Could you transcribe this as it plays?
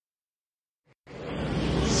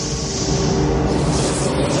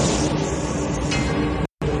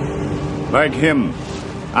Like him,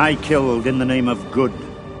 I killed in the name of good.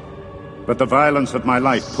 But the violence of my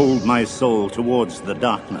life pulled my soul towards the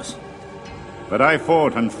darkness. But I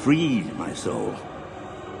fought and freed my soul.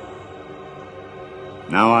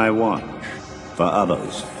 Now I watch for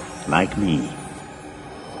others like me.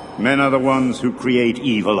 Men are the ones who create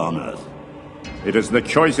evil on Earth. It is the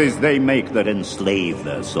choices they make that enslave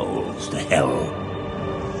their souls to hell.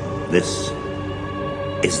 This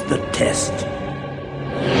is the test.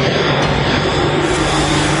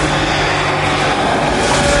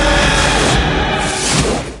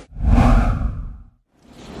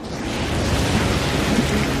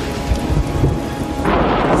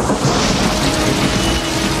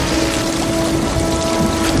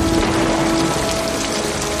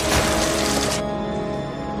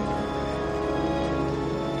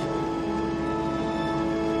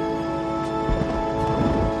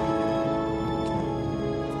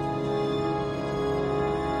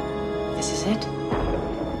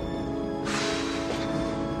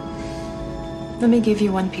 Let me give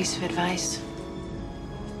you one piece of advice.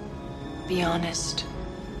 Be honest.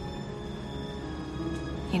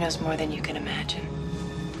 He knows more than you can imagine.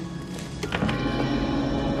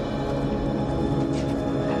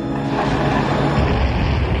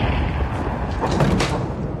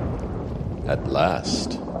 At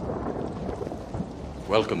last.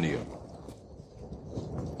 Welcome, Neo.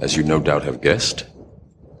 As you no doubt have guessed,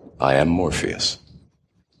 I am Morpheus.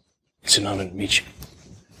 It's an honor to meet you.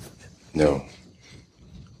 No.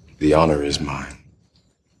 The honor is mine.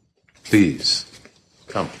 Please,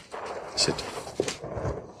 come, sit.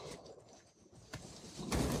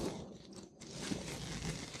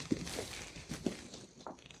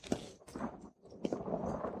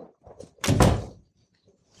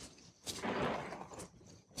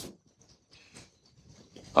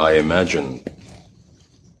 I imagine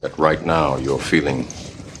that right now you're feeling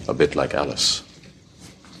a bit like Alice.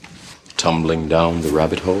 Tumbling down the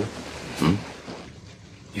rabbit hole?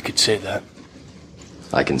 You could say that.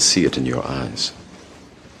 I can see it in your eyes.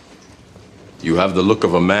 You have the look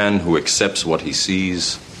of a man who accepts what he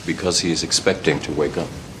sees because he is expecting to wake up.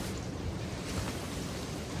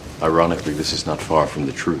 Ironically, this is not far from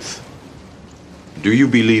the truth. Do you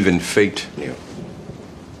believe in fate, Neo?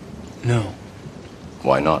 No.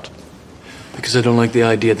 Why not? Because I don't like the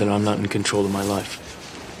idea that I'm not in control of my life.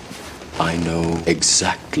 I know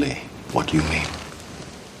exactly what you mean.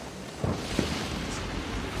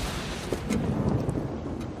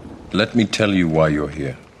 Let me tell you why you're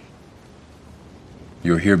here.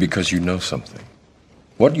 You're here because you know something.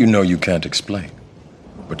 What you know you can't explain,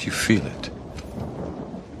 but you feel it.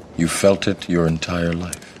 You felt it your entire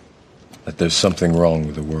life. That there's something wrong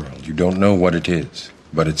with the world. You don't know what it is,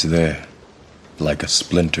 but it's there, like a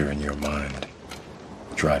splinter in your mind,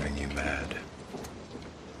 driving you mad.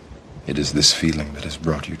 It is this feeling that has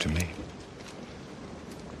brought you to me.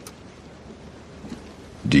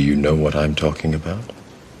 Do you know what I'm talking about?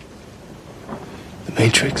 The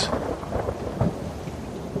Matrix?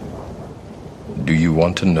 Do you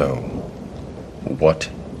want to know what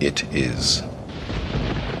it is?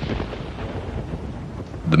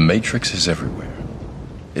 The Matrix is everywhere.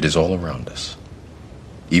 It is all around us.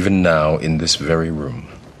 Even now, in this very room.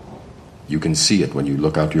 You can see it when you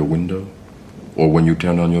look out your window or when you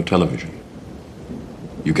turn on your television.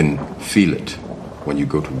 You can feel it when you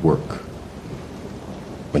go to work,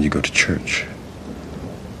 when you go to church,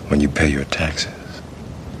 when you pay your taxes.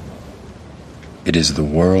 It is the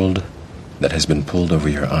world that has been pulled over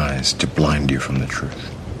your eyes to blind you from the truth.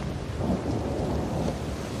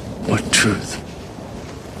 What truth?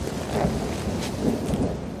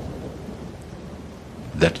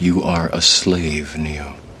 That you are a slave,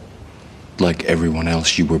 Neo. Like everyone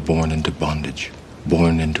else, you were born into bondage,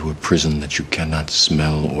 born into a prison that you cannot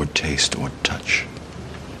smell or taste or touch.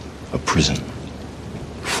 A prison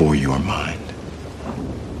for your mind.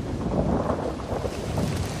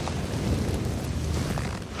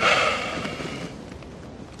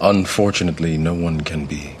 Unfortunately, no one can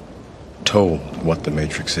be told what the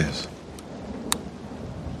Matrix is.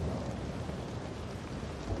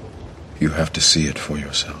 You have to see it for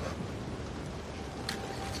yourself.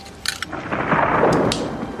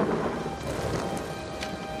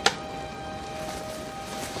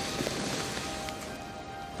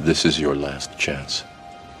 This is your last chance.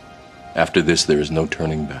 After this, there is no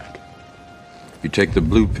turning back. You take the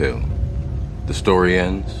blue pill. The story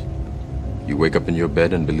ends. You wake up in your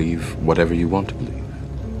bed and believe whatever you want to believe.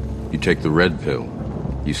 You take the red pill.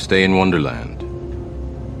 You stay in Wonderland.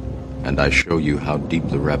 And I show you how deep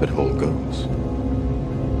the rabbit hole goes.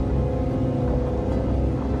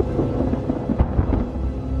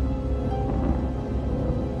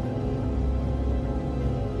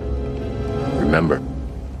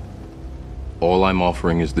 I'm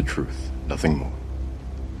offering is the truth, nothing more.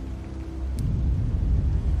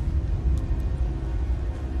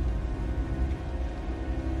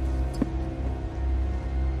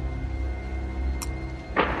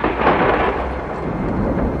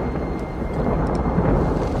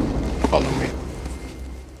 Follow me.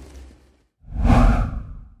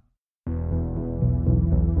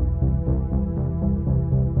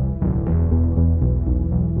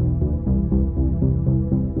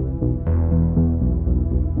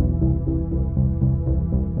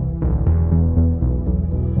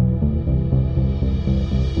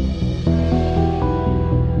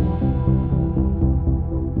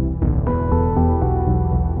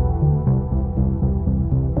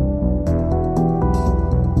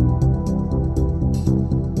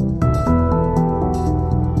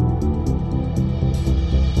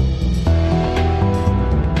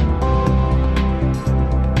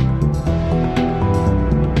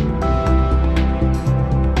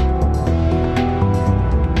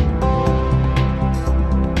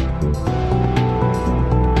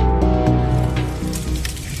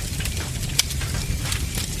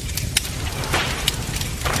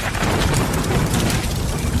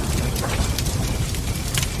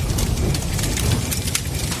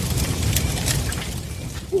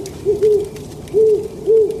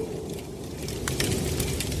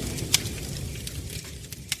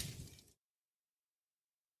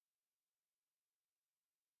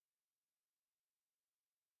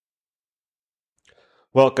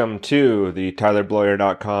 Welcome to the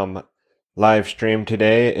TylerBlawyer.com live stream.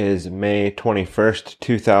 Today is May 21st,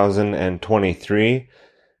 2023,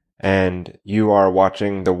 and you are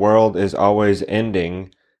watching The World is Always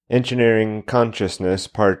Ending, Engineering Consciousness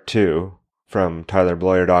Part 2 from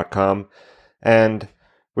TylerBlawyer.com. And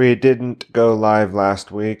we didn't go live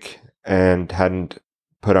last week and hadn't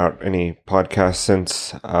put out any podcasts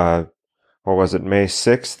since, May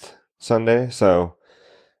 6th, Sunday, so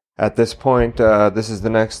at this point, this is the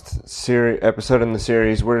next episode in the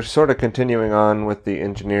series. We're sort of continuing on with the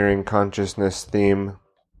engineering consciousness theme,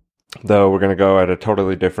 though we're going to go at a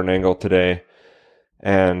totally different angle today.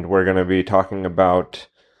 And we're going to be talking about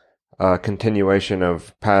a continuation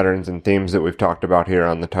of patterns and themes that we've talked about here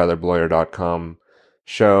on the TylerBlawyer.com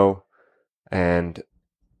show. And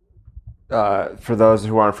for those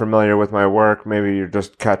who aren't familiar with my work, maybe you're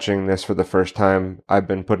just catching this for the first time, I've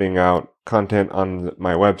been putting out content on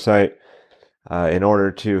my website in order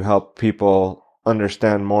to help people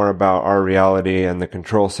understand more about our reality and the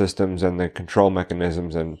control systems and the control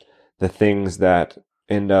mechanisms and the things that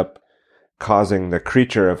end up causing the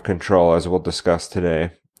creature of control, as we'll discuss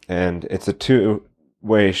today. And it's a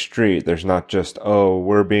two-way street. There's not just, oh,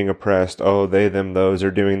 we're being oppressed, oh, they, them, those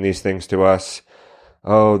are doing these things to us,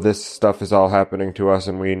 oh, this stuff is all happening to us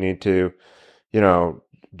and we need to,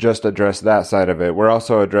 just address that side of it. We're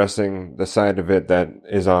also addressing the side of it that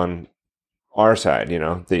is on our side,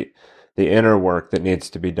 the inner work that needs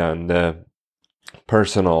to be done, the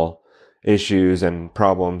personal issues and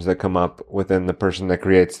problems that come up within the person that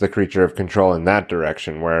creates the creature of control in that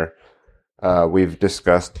direction, where we've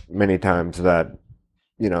discussed many times that,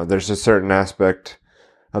 there's a certain aspect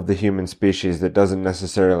of the human species that doesn't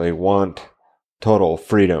necessarily want total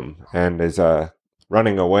freedom and is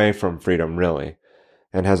running away from freedom, really,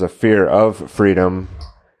 and has a fear of freedom.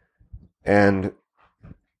 And,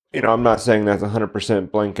 I'm not saying that's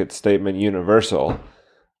 100% blanket statement universal,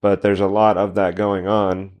 but there's a lot of that going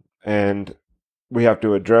on, and we have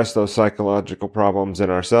to address those psychological problems in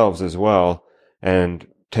ourselves as well, and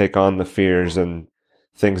take on the fears and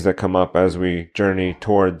things that come up as we journey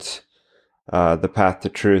towards the path to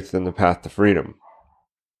truth and the path to freedom.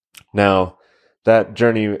 Now, that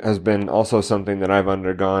journey has been also something that I've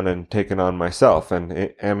undergone and taken on myself,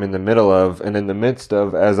 and am in the middle of and in the midst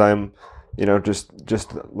of, as I'm,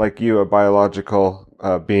 just like you, a biological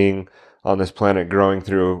being on this planet, growing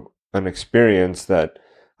through an experience that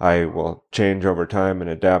I will change over time and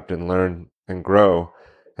adapt and learn and grow.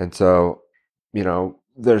 And so,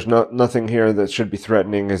 there's nothing here that should be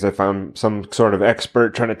threatening as if I'm some sort of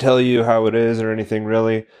expert trying to tell you how it is or anything,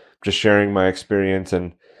 really. Just sharing my experience,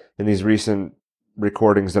 and in these recent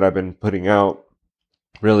recordings that I've been putting out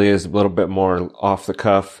really is a little bit more off the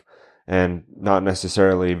cuff and not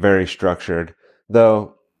necessarily very structured,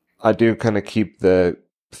 though I do kind of keep the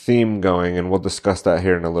theme going, and we'll discuss that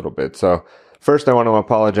here in a little bit. So first, I want to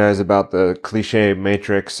apologize about the cliche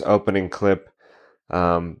Matrix opening clip,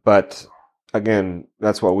 but again,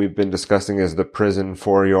 that's what we've been discussing, is the prison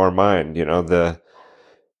for your mind, the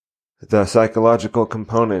psychological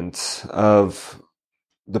components of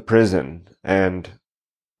the prison, and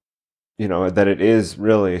that it is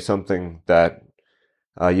really something that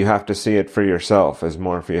You have to see it for yourself, as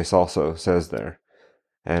Morpheus also says there.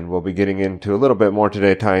 And we'll be getting into a little bit more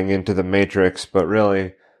today, tying into the Matrix, but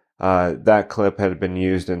really, that clip had been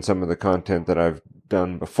used in some of the content that I've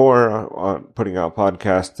done before on putting out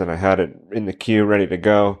podcasts, and I had it in the queue ready to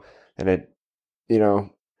go, and it,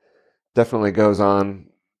 definitely goes on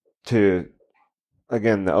to,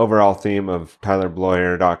 again, the overall theme of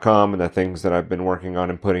TylerBloyer.com and the things that I've been working on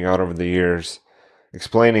and putting out over the years,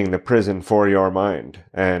 explaining the prison for your mind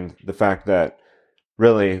and the fact that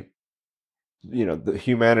really, the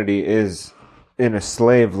humanity is in a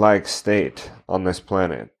slave-like state on this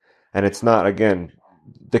planet. And it's not, again,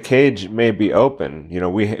 the cage may be open.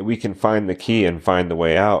 We can find the key and find the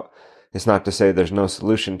way out. It's not to say there's no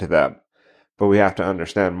solution to that, but we have to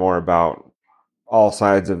understand more about all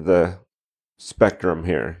sides of the spectrum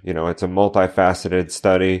here. It's a multifaceted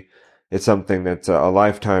study. It's something that's a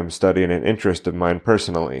lifetime study and an interest of mine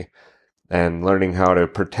personally, and learning how to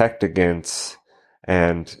protect against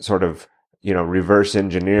and sort of reverse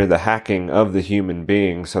engineer the hacking of the human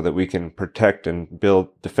being so that we can protect and build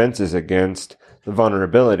defenses against the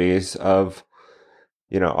vulnerabilities of,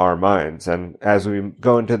 our minds. And as we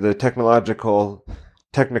go into the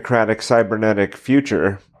technocratic, cybernetic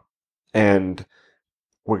future, and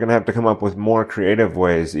we're going to have to come up with more creative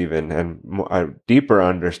ways even, and a deeper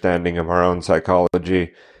understanding of our own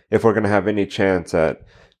psychology if we're going to have any chance at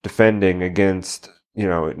defending against,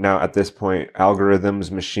 now at this point,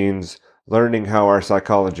 algorithms, machines, learning how our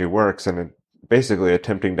psychology works and basically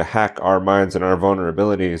attempting to hack our minds and our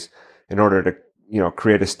vulnerabilities in order to,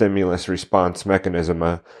 create a stimulus response mechanism,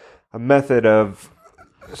 a method of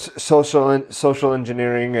social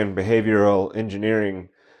engineering and behavioral engineering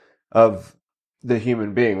of the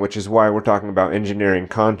human being, which is why we're talking about engineering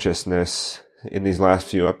consciousness in these last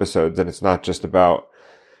few episodes. And it's not just about,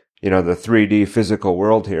 the 3D physical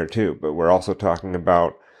world here too, but we're also talking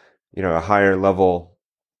about, a higher level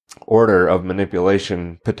order of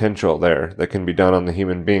manipulation potential there that can be done on the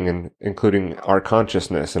human being, and including our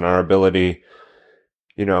consciousness and our ability,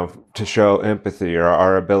 to show empathy, or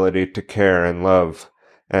our ability to care and love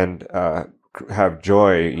and have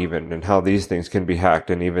joy even, and how these things can be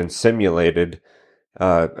hacked and even simulated.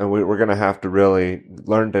 And we're going to have to really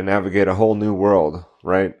learn to navigate a whole new world,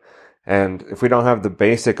 right? And if we don't have the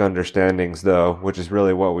basic understandings, though, which is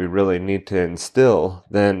really what we really need to instill,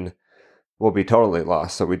 then we'll be totally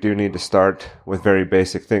lost. So we do need to start with very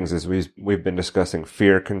basic things, as we've been discussing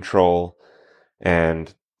fear control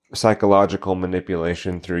and psychological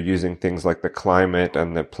manipulation through using things like the climate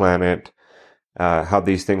and the planet, how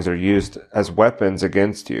these things are used as weapons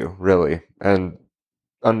against you, really, and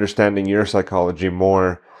understanding your psychology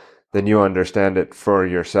more than you understand it for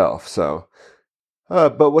yourself. So,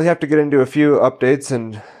 but we'll have to get into a few updates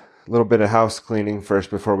and a little bit of house cleaning first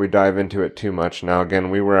before we dive into it too much. Now, again,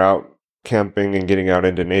 we were out camping and getting out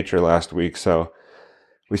into nature last week, so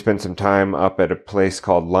we spent some time up at a place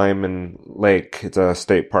called Lyman Lake. It's a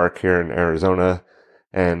state park here in Arizona,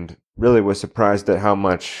 and really was surprised at how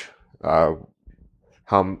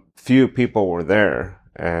few people were there.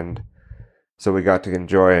 And so we got to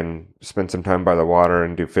enjoy and spend some time by the water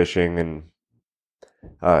and do fishing and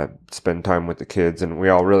spend time with the kids, and we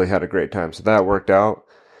all really had a great time. So that worked out.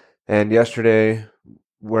 And yesterday,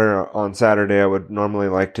 where on Saturday I would normally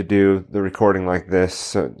like to do the recording like this,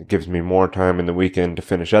 so it gives me more time in the weekend to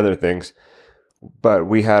finish other things. But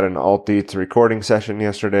we had an Alt Eats recording session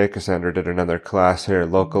yesterday. Cassandra did another class here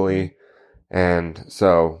locally. And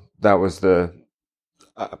so that was the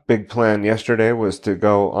big plan yesterday, was to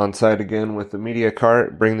go on site again with the media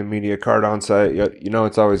cart, bring the media cart on site.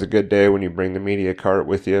 It's always a good day when you bring the media cart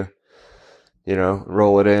with you,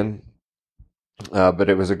 roll it in. But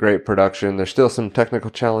it was a great production. There's still some technical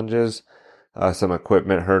challenges, some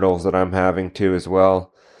equipment hurdles that I'm having too as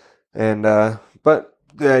well. And, but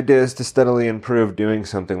the idea is to steadily improve doing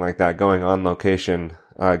something like that, going on location.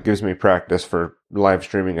 It gives me practice for live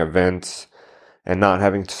streaming events and not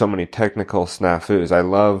having so many technical snafus. I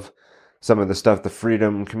love some of the stuff the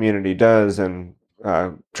Freedom community does and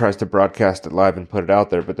tries to broadcast it live and put it out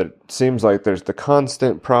there. But it seems like there's the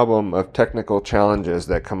constant problem of technical challenges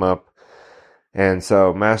that come up. And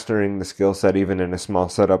so mastering the skill set, even in a small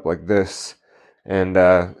setup like this, and,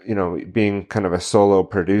 being kind of a solo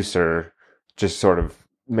producer just sort of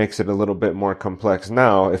makes it a little bit more complex.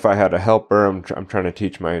 Now, if I had a helper, I'm trying to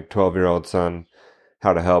teach my 12-year-old son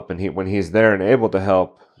how to help. And when he's there and able to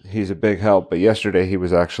help, he's a big help. But yesterday he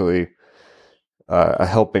was actually a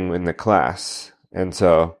helping in the class. And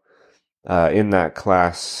so in that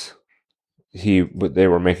class, they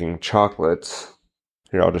were making chocolates.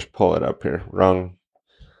 Here, I'll just pull it up here. Wrong.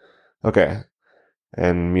 Okay.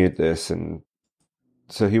 And mute this. And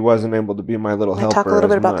so he wasn't able to be my little helper talk a little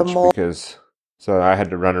bit about the mole because so I had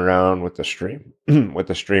to run around with the stream with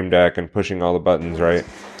the Stream Deck and pushing all the buttons, right?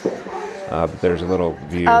 But there's a little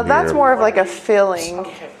view That's here. more of like a filling.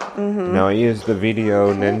 Now I use the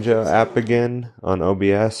Video Ninja app again on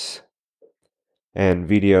OBS, and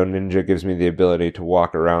Video Ninja gives me the ability to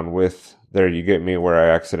walk around with. There you get me where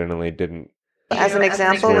I accidentally didn't. As an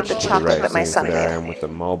example, with the switch to chocolate right that my scene, son so there I made. am with the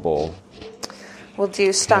mobile. We'll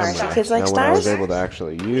do stars. camera. You kids like now, when I was stars? able to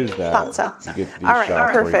actually use that, Thought so. you get these All right,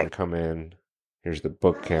 shots where you can perfect. come in. Here's the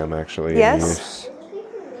book cam actually Yes. in use.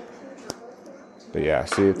 But yeah,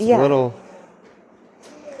 see, it's Yeah. a little.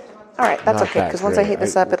 All right, that's not okay, that because once I great. heat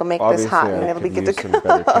this up, it'll make this Obviously, hot, I and it'll be could good to use some go.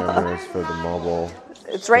 better cameras for the mobile.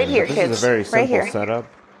 It's right here, This kids. is a very right simple here. setup.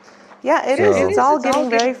 Yeah, it is. So- It's all getting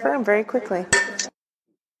very firm very quickly.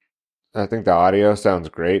 I think the audio sounds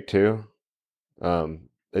great too.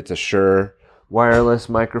 It's a Shure wireless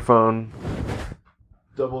microphone,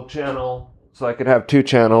 double channel, so I could have 2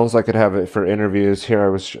 channels. I could have it for interviews.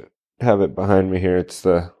 Here have it behind me here. It's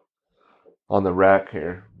on the rack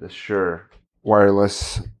here. The Shure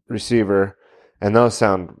wireless receiver, and those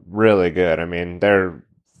sound really good. I mean, they're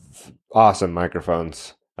awesome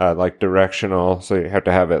microphones. Like directional, so you have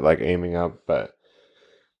to have it like aiming up, but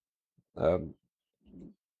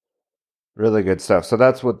really good stuff. So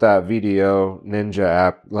that's what that Video Ninja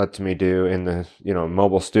app lets me do in the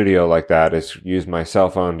mobile studio like that, is use my cell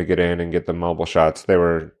phone to get in and get the mobile shots. They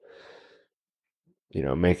were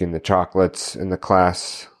making the chocolates in the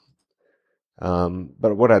class.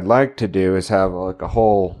 But what I'd like to do is have like a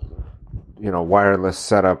whole wireless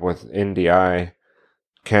setup with NDI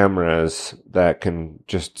cameras that can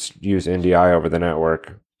just use NDI over the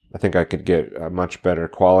network. I think I could get a much better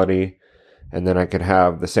quality. And then I could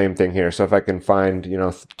have the same thing here. So if I can find,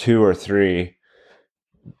 2 or 3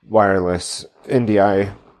 wireless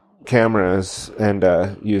NDI cameras and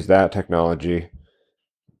use that technology,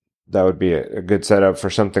 that would be a good setup for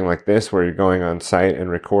something like this, where you're going on site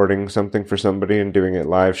and recording something for somebody and doing it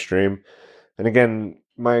live stream. And again,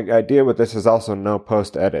 my idea with this is also no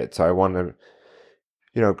post edit. So I want to,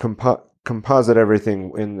 composite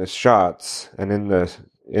everything in the shots and in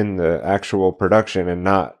the actual production, and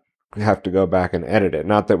not have to go back and edit it.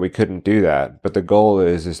 Not that we couldn't do that, but the goal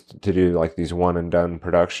is to do like these one and done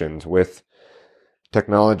productions with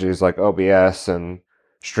technologies like OBS and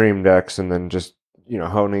Stream Decks, and then just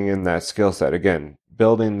honing in that skill set. Again,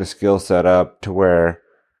 building the skill set up to where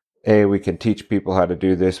we can teach people how to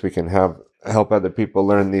do this, we can help other people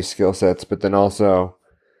learn these skill sets, but then also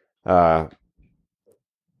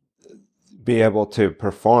be able to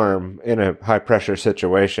perform in a high pressure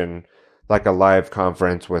situation, like a live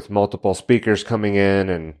conference with multiple speakers coming in,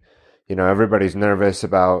 and everybody's nervous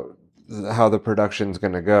about how the production's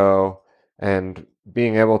going to go, and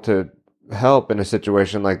being able to help in a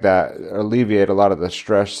situation like that alleviate a lot of the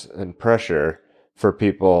stress and pressure for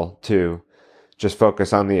people to just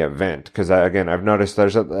focus on the event. Because I've noticed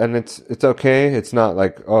and it's okay. It's not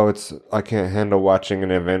like, I can't handle watching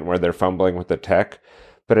an event where they're fumbling with the tech,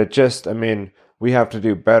 but we have to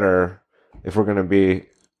do better if we're going to be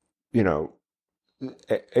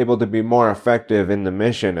able to be more effective in the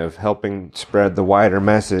mission of helping spread the wider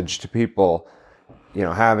message to people.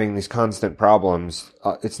 Having these constant problems,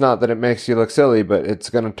 it's not that it makes you look silly, but it's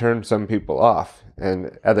going to turn some people off.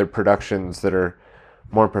 And other productions that are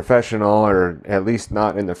more professional, or at least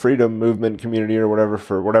not in the freedom movement community or whatever,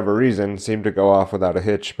 for whatever reason, seem to go off without a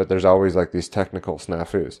hitch. But there's always like these technical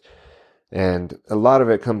snafus. And a lot of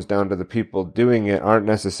it comes down to the people doing it aren't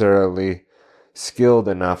necessarily skilled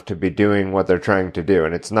enough to be doing what they're trying to do.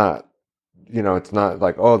 And it's not, it's not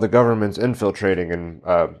like, the government's infiltrating and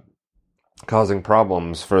causing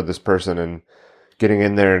problems for this person and getting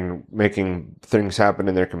in there and making things happen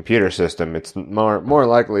in their computer system. It's more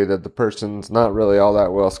likely that the person's not really all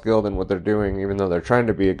that well skilled in what they're doing, even though they're trying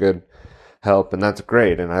to be a good help. And that's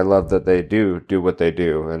great. And I love that they do what they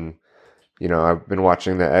do. And I've been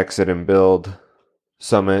watching the Exit and Build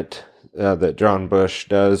Summit that John Bush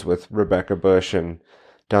does with Rebecca Bush, and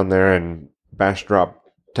down there in Bastrop,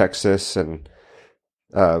 Texas, and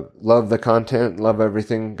love the content, love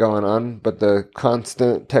everything going on, but the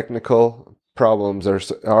constant technical problems are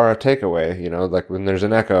a takeaway. Like when there's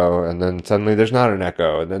an echo, and then suddenly there's not an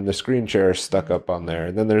echo, and then the screen share is stuck up on there,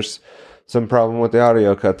 and then there's some problem with the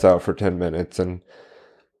audio cuts out for 10 minutes, and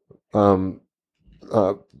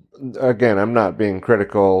again, I'm not being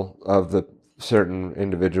critical of the certain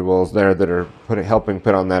individuals there that are helping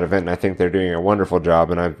put on that event, and I think they're doing a wonderful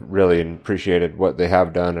job, and I've really appreciated what they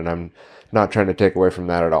have done, and I'm not trying to take away from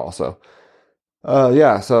that at all. So,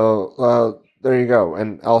 there you go.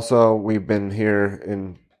 And also, we've been here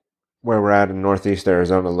in where we're at in Northeast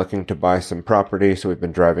Arizona looking to buy some property. So we've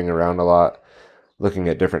been driving around a lot, looking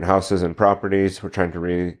at different houses and properties. We're trying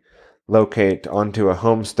to relocate onto a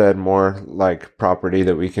homestead, more like property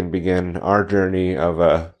that we can begin our journey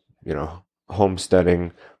of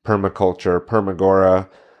homesteading, permaculture, permagora,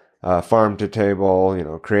 farm to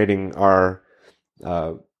table, creating our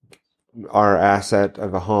asset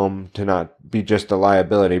of a home to not be just a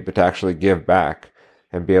liability, but to actually give back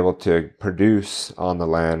and be able to produce on the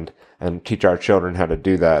land and teach our children how to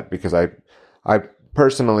do that. Because I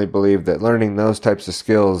personally believe that learning those types of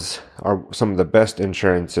skills are some of the best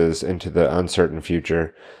insurances into the uncertain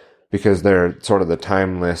future, because they're sort of the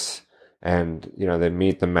timeless, and they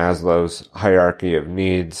meet the Maslow's hierarchy of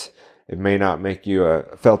needs. It may not make you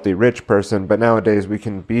a filthy rich person, but nowadays we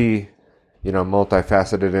can be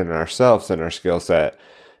multifaceted in ourselves and our skill set,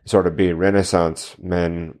 sort of be Renaissance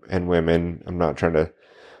men and women. I'm not trying to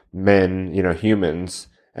humans,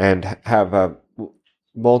 and have a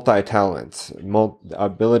multi-talents,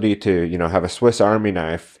 ability to, have a Swiss Army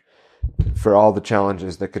knife for all the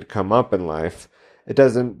challenges that could come up in life. It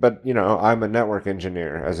doesn't, but I'm a network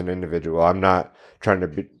engineer as an individual. I'm not trying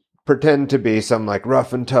to pretend to be some like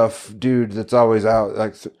rough and tough dude that's always out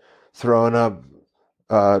like throwing up,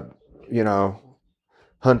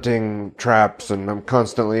 hunting traps, and I'm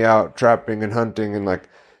constantly out trapping and hunting and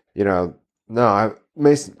no, I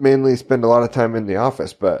mainly spend a lot of time in the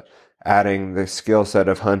office, but adding the skill set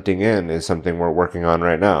of hunting in is something we're working on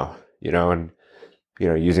right now, and,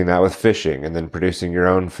 using that with fishing and then producing your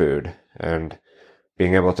own food and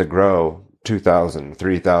being able to grow 2,000,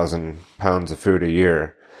 3,000 pounds of food a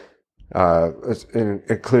year,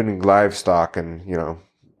 including livestock and,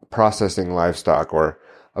 processing livestock, or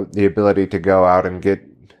the ability to go out and get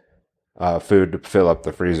food to fill up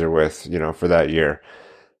the freezer with, for that year.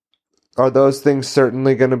 Are those things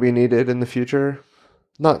certainly going to be needed in the future?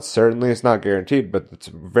 Not certainly, it's not guaranteed, but it's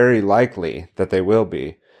very likely that they will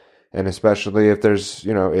be. And especially if there's,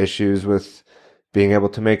 issues with being able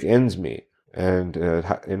to make ends meet, and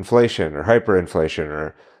inflation or hyperinflation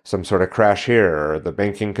or some sort of crash here, or the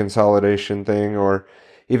banking consolidation thing, or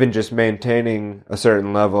even just maintaining a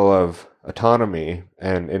certain level of autonomy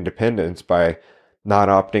and independence by not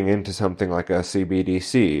opting into something like a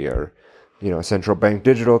CBDC or central bank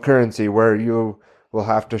digital currency, where you will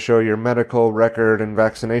have to show your medical record and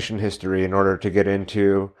vaccination history in order to get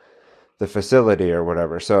into the facility or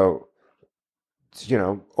whatever. So,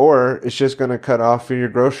 or it's just going to cut off your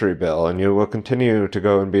grocery bill, and you will continue to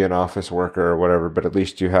go and be an office worker or whatever, but at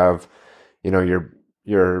least you have,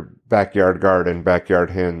 your backyard garden, backyard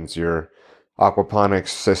hens, your aquaponics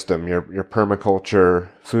system, your permaculture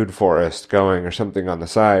food forest going, or something on the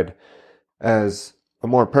side as a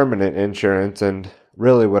more permanent insurance. And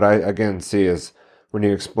really what I again see is, when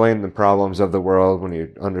you explain the problems of the world, when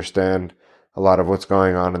you understand a lot of what's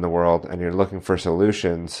going on in the world and you're looking for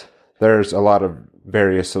solutions, there's a lot of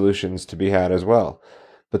various solutions to be had as well.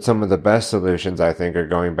 But some of the best solutions, I think, are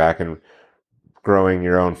going back and growing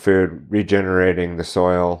your own food, regenerating the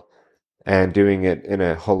soil, and doing it in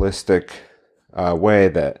a holistic way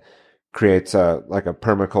that creates a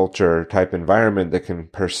permaculture type environment that can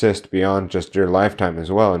persist beyond just your lifetime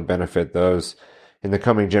as well, and benefit those in the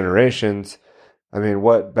coming generations. I mean,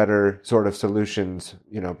 what better sort of solutions,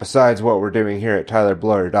 besides what we're doing here at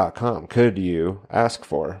TylerBloyer.com, could you ask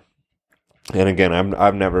for? And again,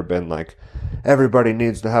 I've never been like, everybody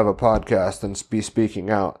needs to have a podcast and be speaking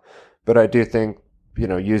out. But I do think,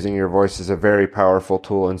 using your voice is a very powerful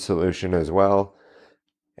tool and solution as well.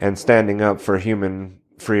 And standing up for human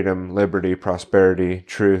freedom, liberty, prosperity,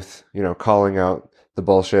 truth, calling out the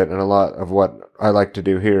bullshit. And a lot of what I like to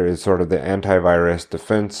do here is sort of the antivirus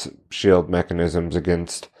defense shield mechanisms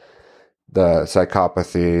against the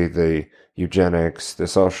psychopathy, the eugenics, the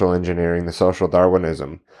social engineering, the social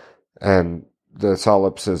Darwinism, and the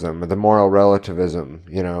solipsism, the moral relativism,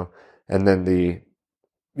 and then the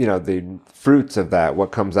fruits of that,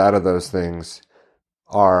 what comes out of those things,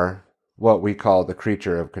 are what we call the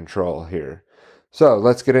creature of control here. So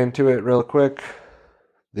let's get into it real quick.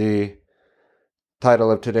 The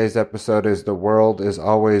title of today's episode is "The World is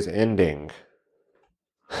Always Ending."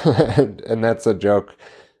 and that's a joke.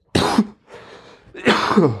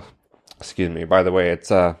 Excuse me. By the way, it's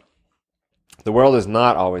the world is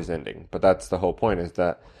not always ending, but that's the whole point, is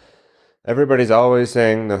that everybody's always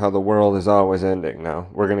saying how the world is always ending. Now,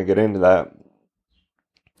 we're going to get into that,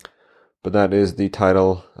 but that is the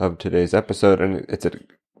title of today's episode, and it's a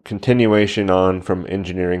continuation on from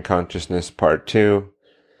Engineering Consciousness Part 2,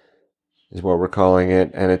 is what we're calling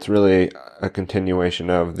it, and it's really a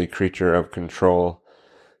continuation of the Creature of Control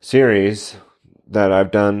series that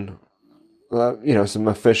I've done some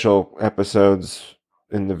official episodes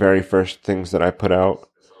in the very first things that I put out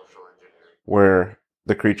were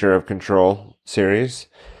the Creature of Control series.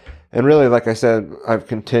 And really, like I said, I've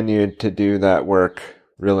continued to do that work.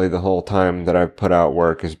 Really, the whole time that I've put out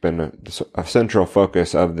work has been a central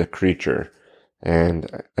focus of the creature.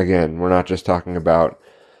 And again, we're not just talking about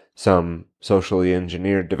some socially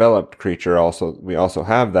engineered, developed creature. We also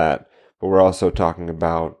have that, but we're also talking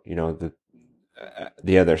about,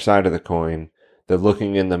 the other side of the coin, the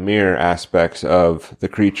looking in the mirror aspects of the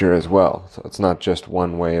creature as well. So it's not just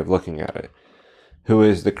one way of looking at it. Who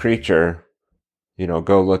is the creature?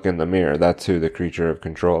 Go look in the mirror. That's who the Creature of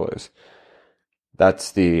Control is.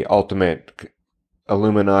 That's the ultimate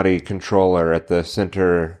Illuminati controller at the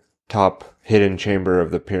center, top hidden chamber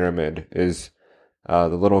of the pyramid is the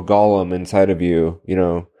little golem inside of you,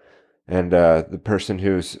 and the person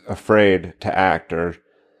who's afraid to act or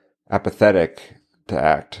apathetic to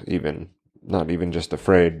act, even. Not even just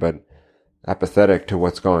afraid, but apathetic to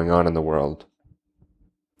what's going on in the world.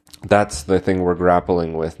 That's the thing we're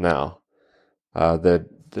grappling with now. The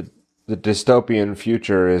dystopian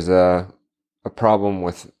future is a problem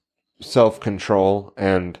with self-control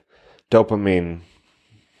and dopamine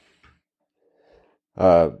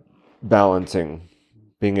balancing,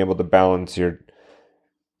 being able to balance your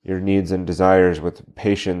needs and desires with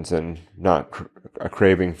patience and not a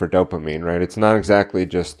craving for dopamine, right? It's not exactly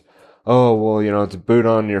just, it's boot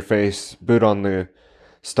on your face,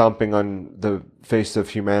 stomping on the face of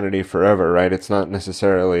humanity forever, right? It's not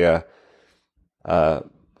necessarily a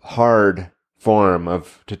hard form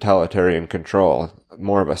of totalitarian control,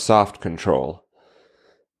 more of a soft control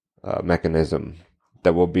mechanism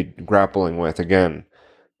that we'll be grappling with. Again,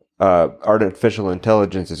 artificial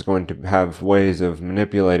intelligence is going to have ways of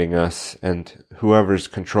manipulating us, and whoever's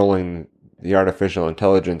controlling the artificial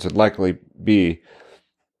intelligence would likely be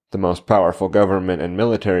the most powerful government and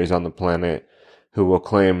militaries on the planet, who will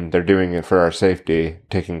claim they're doing it for our safety,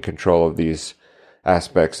 taking control of these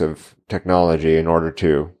aspects of technology in order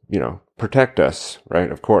to, protect us,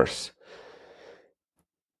 right? Of course.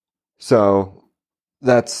 So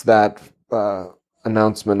that's that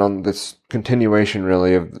announcement on this continuation,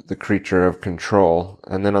 really, of the Creature of Control.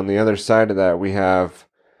 And then on the other side of that, we have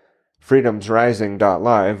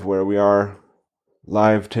freedomsrising.live, where we are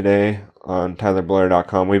live today on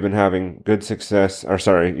tylerbloyer.com. We've been having good success.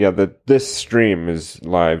 This stream is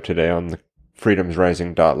live today on the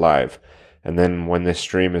freedomsrising.live. And then when this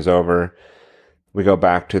stream is over, we go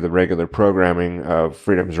back to the regular programming of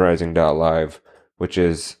freedomsrising.live, which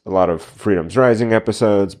is a lot of Freedom's Rising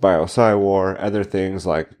episodes, Bio-Sci War, other things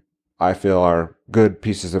like I feel are good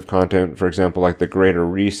pieces of content. For example, like the Greater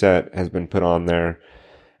Reset has been put on there.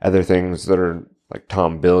 Other things that are like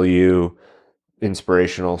Tom Bilyeu,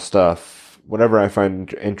 inspirational stuff. Whatever I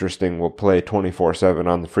find interesting will play 24/7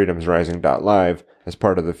 on the freedomsrising.live as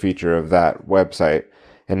part of the feature of that website.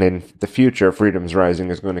 And in the future, Freedom's Rising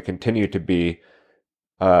is going to continue to be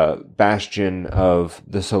a bastion of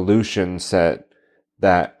the solution set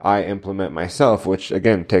that I implement myself, which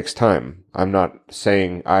again takes time. I'm not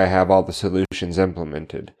saying I have all the solutions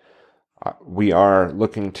implemented. We are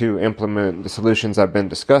looking to implement the solutions I've been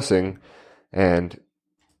discussing, and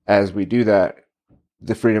as we do that,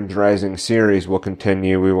 the Freedom's Rising series will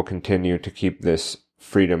continue. We will continue to keep this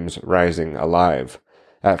Freedom's Rising alive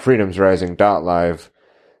at freedomsrising.live.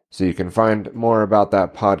 So you can find more about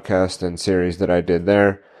that podcast and series that I did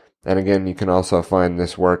there. And again, you can also find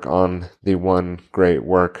this work on the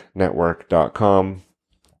onegreatworknetwork.com.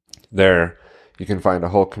 There, you can find a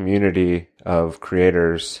whole community of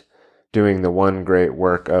creators doing the one great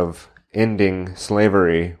work of ending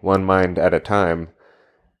slavery one mind at a time.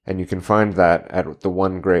 And you can find that at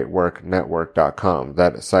theonegreatworknetwork.com.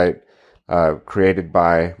 That site created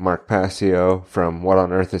by Mark Passio from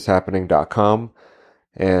whatonearthishappening.com.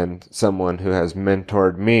 And someone who has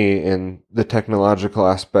mentored me in the technological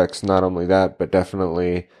aspects. Not only that, but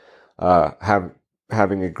definitely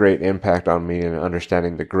having a great impact on me in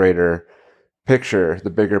understanding the greater picture, the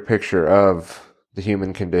bigger picture of the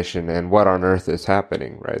human condition and what on earth is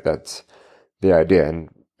happening, right? That's the idea. And,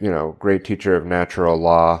 great teacher of natural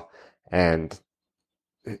law, and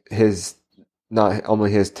his, not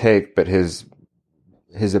only his take, but his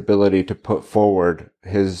ability to put forward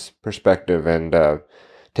his perspective and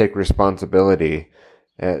take responsibility,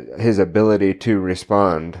 his ability to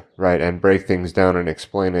respond, right, and break things down and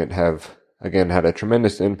explain it have, again, had a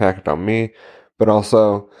tremendous impact on me, but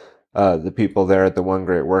also the people there at the One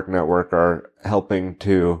Great Work Network are helping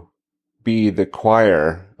to be the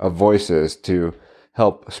choir of voices to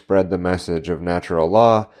help spread the message of natural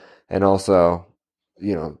law, and also,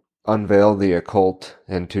 unveil the occult,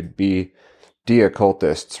 and to be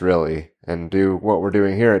de-occultists, really, and do what we're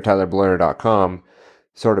doing here at TylerBleuer.com,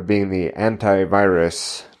 sort of being the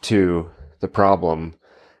antivirus to the problem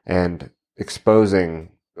and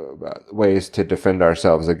exposing ways to defend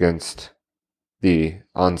ourselves against the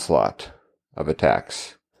onslaught of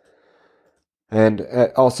attacks. And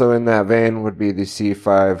also in that vein would be the Seed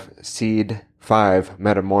 5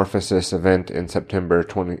 Metamorphosis event in September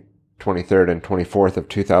 23rd and 24th of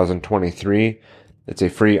 2023. It's a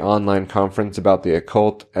free online conference about the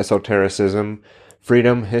occult, esotericism,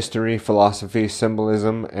 freedom, history, philosophy,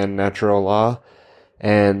 symbolism, and natural law.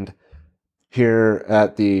 And here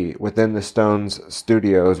at the Within the Stones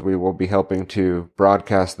studios, we will be helping to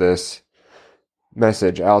broadcast this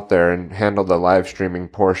message out there and handle the live streaming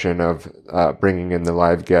portion of bringing in the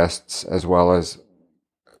live guests, as well as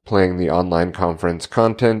playing the online conference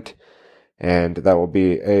content. And that will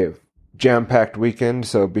be a jam-packed weekend,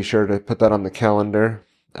 so be sure to put that on the calendar.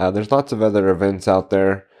 There's lots of other events out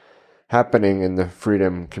there happening in the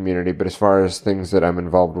freedom community, but as far as things that I'm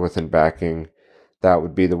involved with and backing, that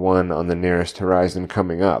would be the one on the nearest horizon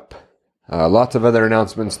coming up. Lots of other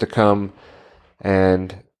announcements to come,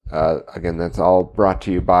 and again, that's all brought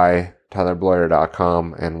to you by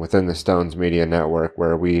TylerBleuer.com and Within the Stones Media Network,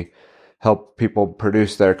 where we help people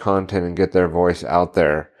produce their content and get their voice out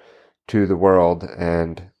there to the world,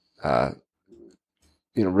 and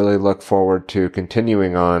really look forward to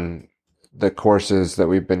continuing on the courses that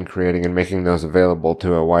we've been creating and making those available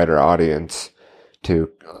to a wider audience to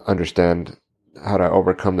understand how to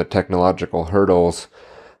overcome the technological hurdles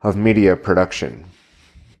of media production.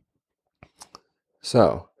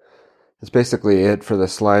 So, that's basically it for the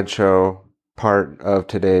slideshow part of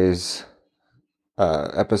today's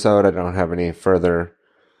episode. I don't have any further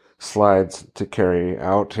slides to carry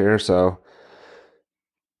out here, so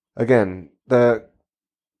again, the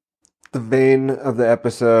vein of the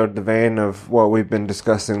episode, the vein of what we've been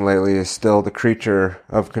discussing lately is still the creature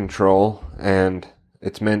of control, and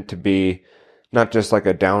it's meant to be not just like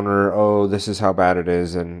a downer, oh, this is how bad it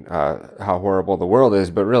is and how horrible the world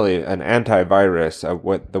is, but really an antivirus of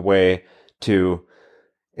what the way to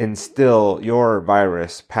instill your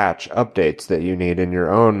virus patch updates that you need in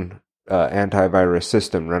your own antivirus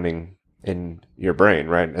system running in your brain,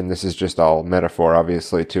 right? And this is just all metaphor,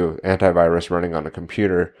 obviously, to antivirus running on a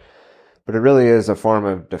computer. But it really is a form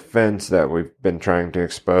of defense that we've been trying to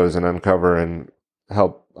expose and uncover and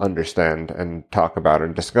help understand and talk about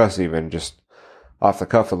and discuss, even just off the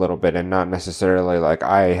cuff a little bit, and not necessarily like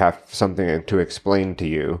I have something to explain to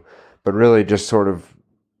you, but really just sort of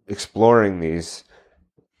exploring these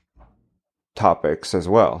topics as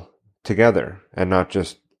well together, and not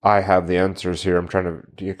just I have the answers here, I'm trying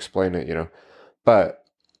to explain it, but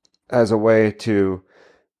as a way to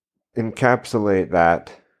encapsulate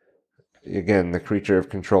that, again, the Creature of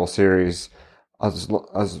Control series,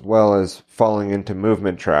 as well as falling into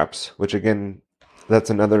movement traps, which again, that's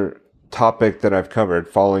another topic that I've covered,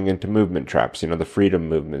 falling into movement traps, the freedom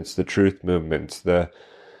movements, the truth movements,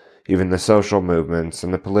 even the social movements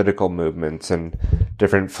and the political movements, and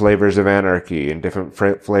different flavors of anarchy and different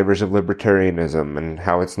flavors of libertarianism, and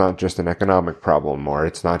how it's not just an economic problem, or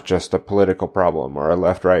it's not just a political problem or a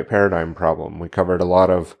left-right paradigm problem. We covered a lot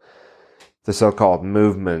of the so-called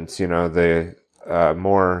movements, the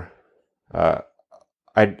more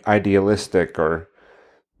idealistic or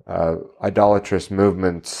idolatrous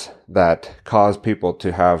movements that cause people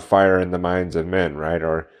to have fire in the minds of men, right?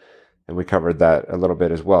 And we covered that a little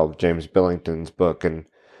bit as well, James Billington's book, and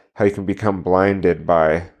how you can become blinded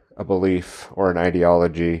by a belief or an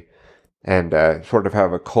ideology and sort of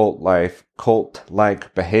have a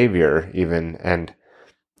cult-like behavior even, and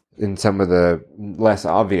in some of the less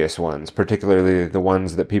obvious ones, particularly the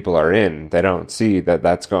ones that people are in, they don't see that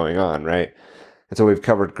that's going on, right? And so we've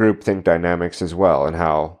covered groupthink dynamics as well, and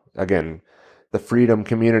how, again, the freedom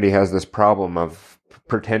community has this problem of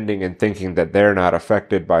pretending and thinking that they're not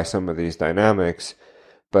affected by some of these dynamics,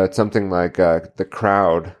 but something like the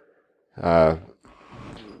Crowd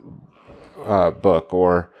book,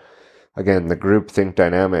 or again, the groupthink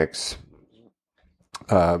dynamics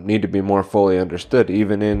need to be more fully understood,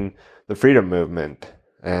 even in the freedom movement.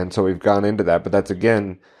 And so we've gone into that, but that's,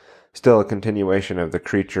 again, still a continuation of the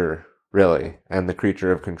creature, really, and the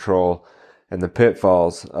creature of control and the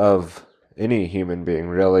pitfalls of any human being,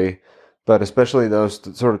 really, but especially those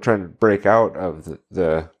sort of trying to break out of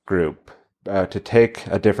the group, to take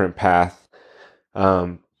a different path.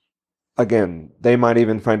 Again, they might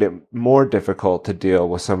even find it more difficult to deal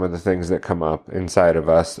with some of the things that come up inside of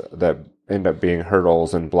us that end up being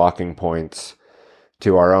hurdles and blocking points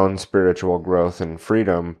to our own spiritual growth and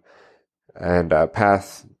freedom, and a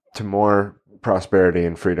path to more prosperity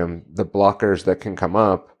and freedom, the blockers that can come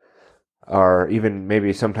up are even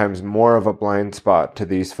maybe sometimes more of a blind spot to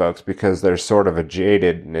these folks because there's sort of a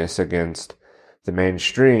jadedness against the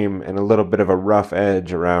mainstream and a little bit of a rough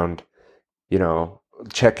edge around,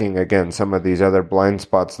 checking again some of these other blind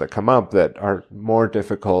spots that come up that are more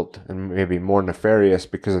difficult and maybe more nefarious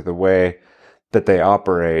because of the way that they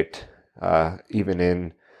operate, even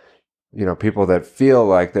in, people that feel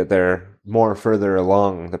like that they're more further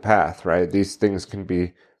along the path, right? These things can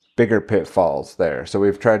be bigger pitfalls there. So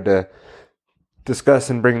we've tried to discuss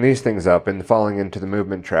and bring these things up and falling into the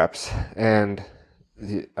movement traps. And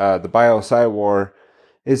the Bio-Psi War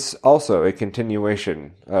is also a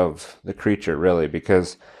continuation of the creature, really,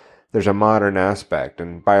 because there's a modern aspect,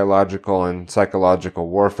 and biological and psychological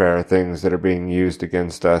warfare are things that are being used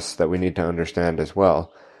against us that we need to understand as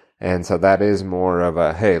well. And so that is more of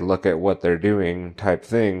a, hey, look at what they're doing type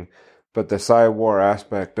thing. But the Psi War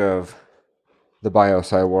aspect of the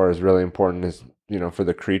Bio-Psi War is really important, is for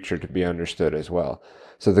the creature to be understood as well.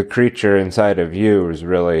 So the creature inside of you is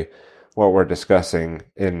really what we're discussing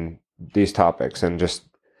in these topics, and just,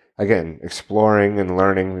 again, exploring and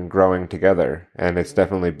learning and growing together. And it's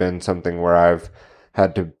definitely been something where I've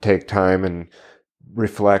had to take time and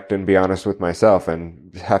reflect and be honest with myself,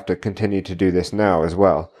 and have to continue to do this now as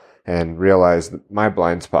well, and realize my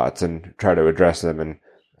blind spots and try to address them, and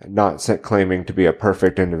not claiming to be a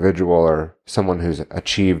perfect individual or someone who's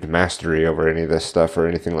achieved mastery over any of this stuff or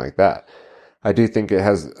anything like that. I do think it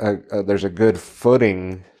has there's a good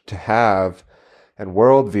footing to have, and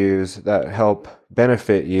worldviews that help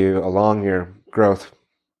benefit you along your growth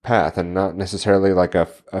path, and not necessarily like a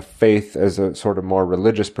faith as a sort of more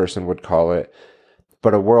religious person would call it,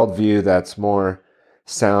 but a worldview that's more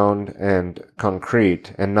sound and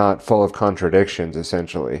concrete and not full of contradictions,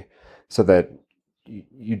 essentially, so that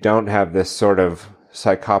you don't have this sort of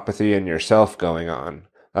psychopathy in yourself going on,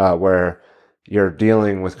 where you're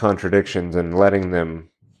dealing with contradictions and letting them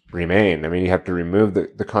remain. I mean, you have to remove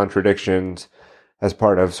the contradictions as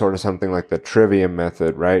part of sort of something like the trivium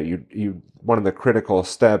method, right? You one of the critical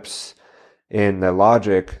steps in the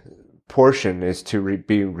logic portion is to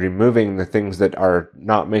be removing the things that are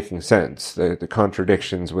not making sense, the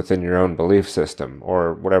contradictions within your own belief system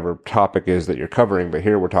or whatever topic is that you're covering. But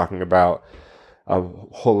here we're talking about a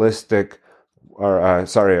holistic,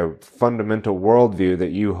 a fundamental worldview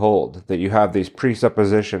that you hold, that you have these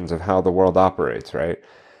presuppositions of how the world operates, right?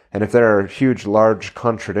 And if there are huge, large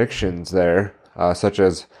contradictions there, such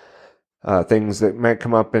as things that might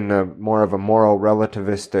come up in more of a moral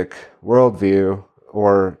relativistic worldview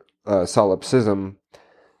or solipsism,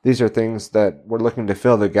 these are things that we're looking to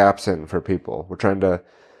fill the gaps in for people. We're trying to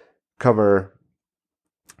cover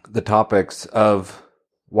the topics of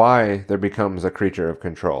why there becomes a creature of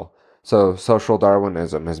control. So social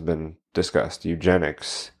Darwinism has been discussed,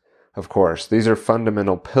 eugenics, of course. These are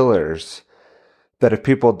fundamental pillars that if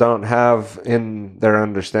people don't have in their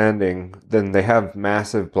understanding, then they have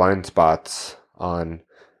massive blind spots on,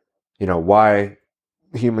 why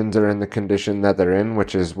humans are in the condition that they're in,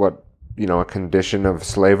 which is what, a condition of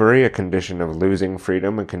slavery, a condition of losing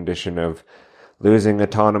freedom, a condition of losing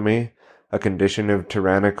autonomy, a condition of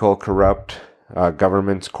tyrannical, corrupt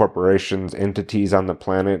governments, corporations, entities on the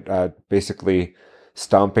planet, basically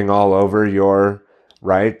stomping all over your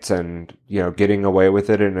rights and, getting away with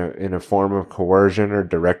it in a form of coercion or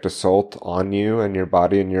direct assault on you and your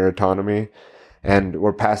body and your autonomy. And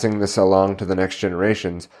we're passing this along to the next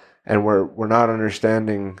generations. And we're not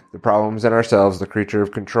understanding the problems in ourselves, the creature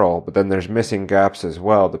of control, but then there's missing gaps as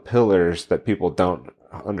well, the pillars that people don't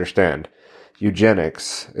understand.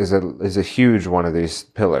 Eugenics is a huge one of these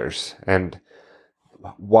pillars, and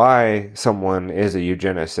why someone is a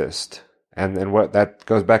eugenicist. And what that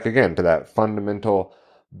goes back again to that fundamental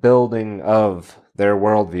building of their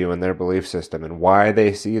worldview and their belief system and why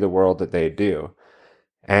they see the world that they do.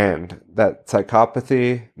 And that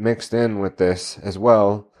psychopathy mixed in with this as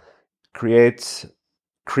well creates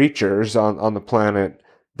creatures on the planet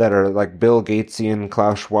that are like Bill Gatesian,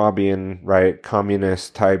 Klaus Schwabian, right,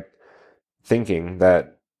 communist type thinking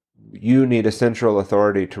that you need a central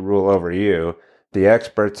authority to rule over you. The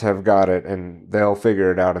experts have got it, and they'll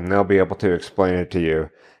figure it out, and they'll be able to explain it to you.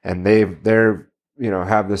 And they're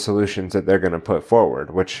have the solutions that they're going to put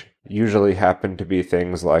forward, which usually happen to be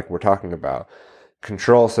things like we're talking about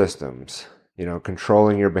control systems,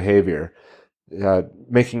 controlling your behavior,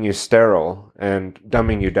 making you sterile and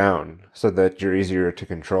dumbing you down so that you're easier to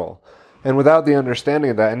control. And without the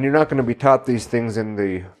understanding of that, and you're not going to be taught these things in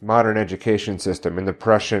the modern education system, in the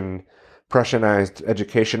Prussianized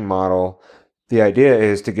education model. the idea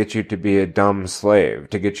is to get you to be a dumb slave,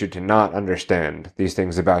 to get you to not understand these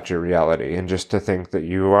things about your reality, and just to think that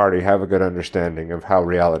you already have a good understanding of how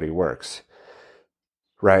reality works.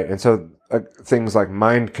 Right? And so things like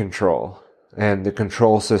mind control and the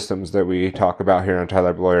control systems that we talk about here on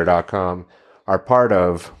TylerBlawyer.com are part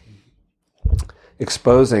of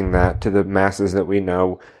exposing that to the masses that we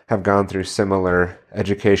know have gone through similar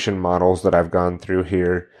education models that I've gone through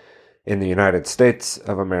here in the United States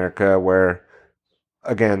of America, where,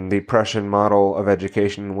 again, the Prussian model of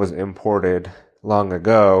education was imported long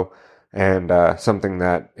ago, and something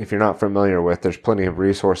that, if you're not familiar with, there's plenty of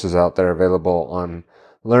resources out there available on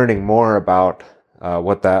learning more about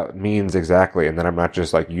what that means exactly, and that I'm not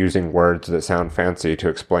just like using words that sound fancy to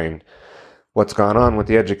explain what's gone on with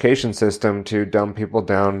the education system to dumb people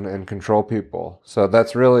down and control people. So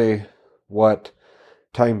that's really what,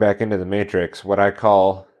 tying back into the Matrix, what I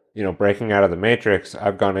call, breaking out of the Matrix,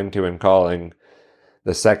 I've gone into and calling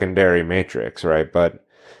the secondary Matrix, right? But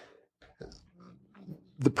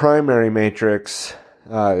the primary Matrix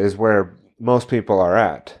is where most people are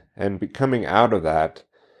at. And coming out of that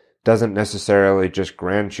doesn't necessarily just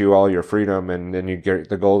grant you all your freedom and then you get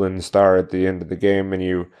the golden star at the end of the game and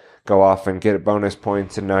you go off and get bonus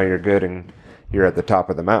points and now you're good and you're at the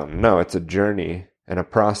top of the mountain. No, it's a journey and a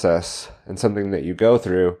process and something that you go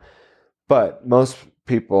through. But most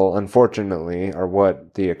people, unfortunately, are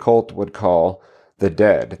what the occult would call the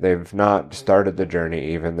dead. They've not started the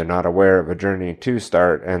journey even. They're not aware of a journey to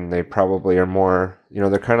start, and they probably are more,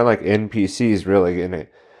 they're kind of like NPCs really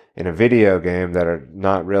in a video game that are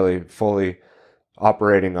not really fully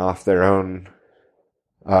operating off their own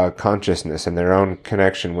consciousness and their own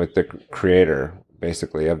connection with the creator,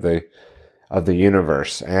 basically, of the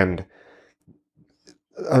universe. And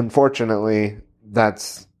unfortunately,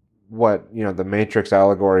 that's what, the Matrix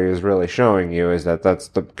allegory is really showing you, is that that's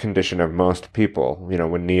the condition of most people.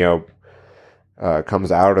 When Neo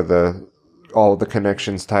comes out of all the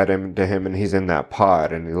connections tied to him and he's in that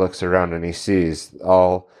pod and he looks around and he sees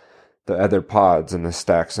all the other pods and the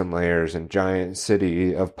stacks and layers and giant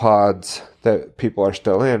city of pods that people are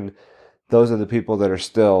still in, those are the people that are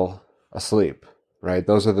still asleep, right?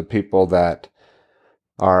 Those are the people that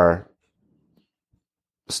are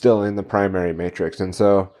still in the primary Matrix. And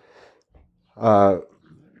so,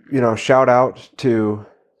 shout out to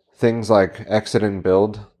things like Exit and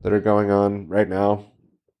Build that are going on right now.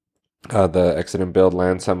 The Exit and Build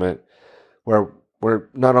Land Summit, where we're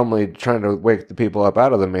not only trying to wake the people up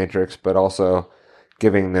out of the Matrix, but also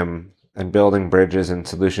giving them and building bridges and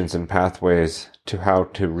solutions and pathways to how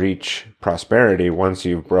to reach prosperity once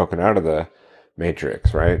you've broken out of the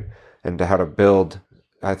Matrix, right? And to how to build.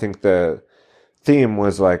 I think the theme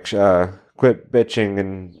was like quit bitching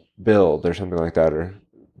and build, or something like that, or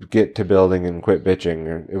get to building and quit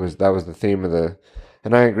bitching. Or that was the theme of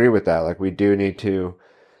and I agree with that. Like, we do need to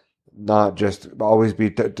not just always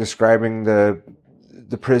be describing the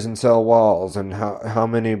prison cell walls and how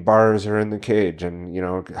many bars are in the cage and,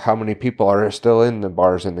 how many people are still in the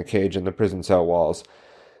bars in the cage and the prison cell walls.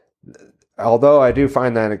 Although I do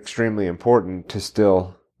find that extremely important to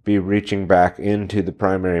still be reaching back into the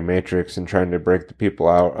primary Matrix and trying to break the people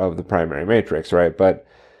out of the primary Matrix, right? But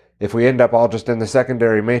if we end up all just in the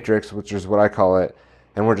secondary Matrix, which is what I call it,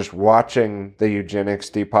 and we're just watching the eugenics,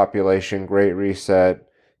 depopulation, Great Reset,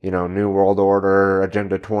 New World Order,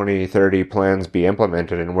 Agenda 2030 plans be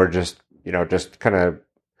implemented, and we're just kind of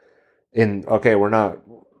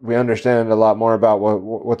we understand a lot more about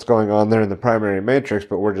what's going on there in the primary Matrix,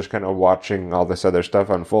 but we're just kind of watching all this other stuff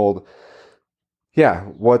unfold. Yeah,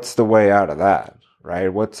 what's the way out of that,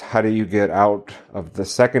 right? How do you get out of the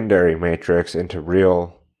secondary Matrix into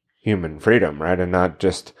real human freedom, right? And not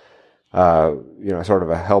just, sort of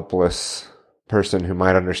a helpless person who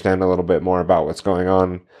might understand a little bit more about what's going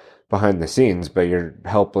on behind the scenes, but you're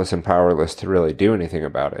helpless and powerless to really do anything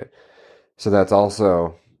about it. So that's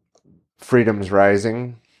also Freedom's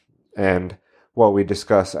Rising, and what we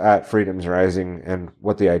discuss at Freedom's Rising, and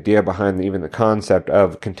what the idea behind even the concept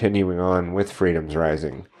of continuing on with Freedom's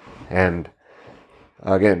Rising. And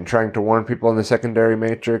again, trying to warn people in the secondary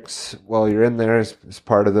Matrix while you're in there is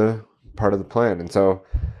part of the plan. And so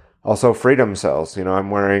also Freedom Cells.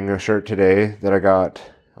 I'm wearing a shirt today that I got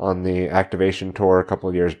on the activation tour a couple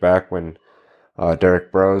of years back when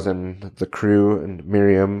Derek Bros and the crew and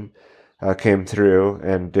Miriam came through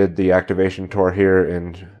and did the activation tour here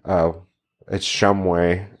in it's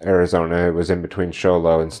Shumway, Arizona. It was in between Show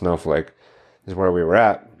Low and Snowflake is where we were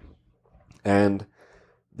at. And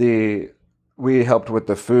we helped with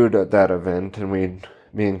the food at that event, and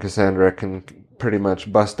me and Cassandra can pretty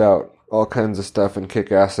much bust out all kinds of stuff and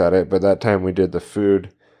kick ass at it, but that time we did the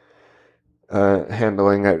food.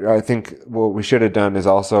 handling it. I think what we should have done is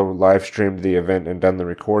also live streamed the event and done the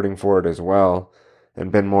recording for it as well,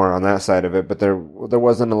 and been more on that side of it. But there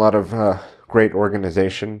wasn't a lot of great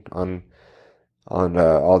organization on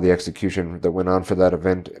all the execution that went on for that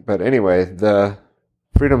event. But anyway, the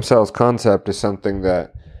Freedom Cells concept is something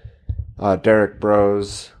that Derek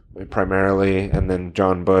Bros primarily, and then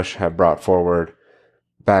John Bush have brought forward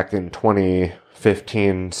back in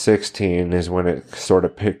 2015-16 is when it sort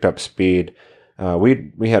of picked up speed.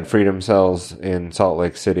 We had Freedom Cells in Salt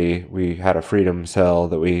Lake City. We had a Freedom Cell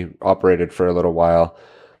that we operated for a little while.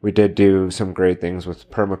 We did do some great things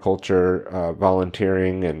with permaculture,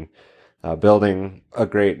 volunteering, and building a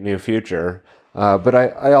great new future. But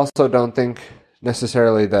I also don't think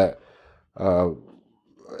necessarily that,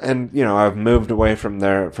 and I've moved away from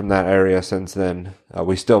that area since then.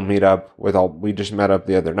 We still meet up we just met up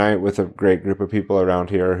the other night with a great group of people around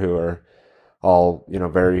here who are all,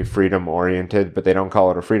 very freedom oriented, but they don't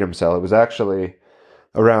call it a Freedom Cell. It was actually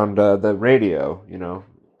around the radio.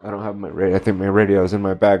 I don't have my radio. I think my radio is in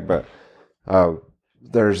my bag, but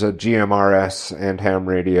there's a GMRS and ham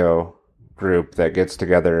radio group that gets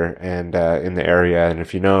together and in the area. And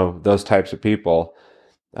if you know those types of people,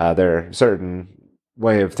 they're a certain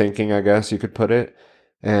way of thinking, I guess you could put it,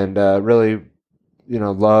 and really,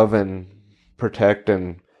 love and protect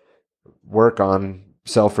and work on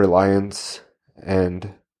self-reliance.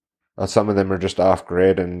 And some of them are just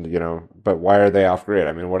off-grid, and but why are they off-grid?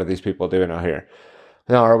 I mean, what are these people doing out here?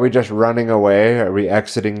 Now, are we just running away? Are we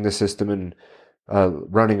exiting the system and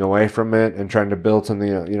running away from it and trying to build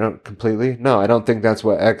something, completely? No, I don't think that's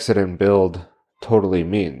what exit and build totally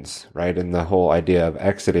means, right? And the whole idea of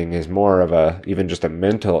exiting is more of even just a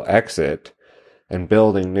mental exit and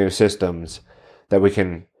building new systems that we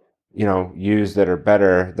can, use that are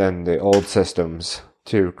better than the old systems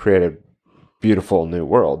to create a beautiful new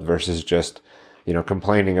world versus just,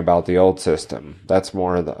 complaining about the old system. That's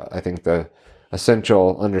more I think the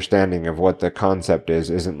essential understanding of what the concept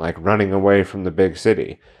isn't like running away from the big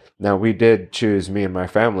city. Now, we did choose, me and my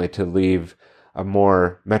family, to leave a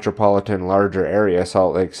more metropolitan, larger area,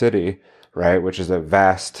 Salt Lake City, right, which is a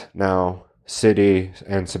vast now city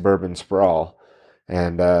and suburban sprawl,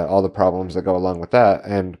 and all the problems that go along with that,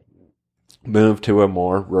 and move to a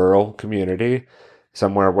more rural community,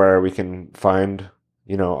 somewhere where we can find,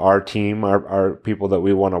 our team, our people that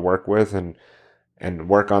we want to work with and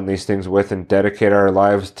work on these things with, and dedicate our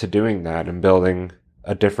lives to doing that and building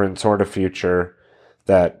a different sort of future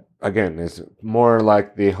that, again, is more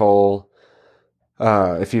like the whole,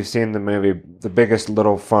 if you've seen the movie The Biggest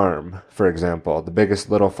Little Farm, for example, The Biggest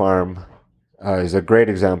Little Farm is a great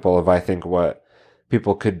example of, I think, what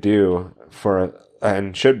people could do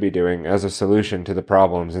and should be doing as a solution to the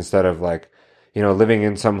problems, instead of living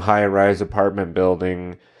in some high-rise apartment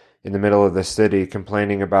building in the middle of the city,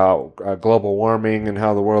 complaining about global warming and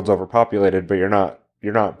how the world's overpopulated, but you're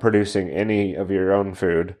not producing any of your own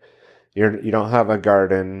food. You don't have a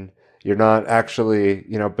garden. You're not actually,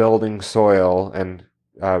 building soil and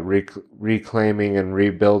reclaiming and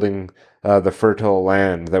rebuilding the fertile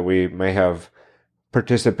land that we may have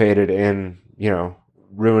participated in,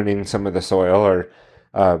 ruining some of the soil, or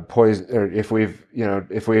poison, or if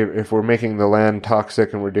we're making the land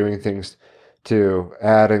toxic and we're doing things to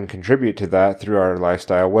add and contribute to that through our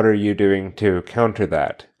lifestyle. What are you doing to counter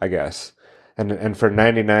that, I guess? And for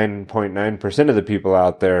 99.9% of the people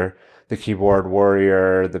out there, the keyboard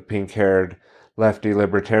warrior, the pink-haired lefty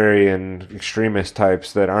libertarian extremist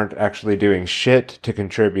types that aren't actually doing shit to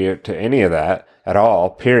contribute to any of that at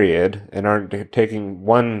all, period, and aren't taking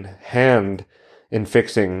one hand in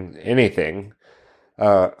fixing anything,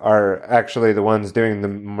 are actually the ones doing the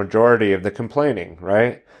majority of the complaining,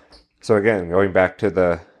 right? So again, going back to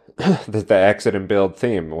the exit and build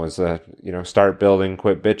theme was, start building,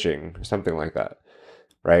 quit bitching, something like that,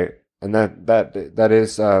 right? And that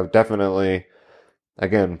is definitely,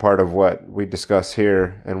 again, part of what we discuss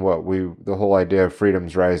here, and what the whole idea of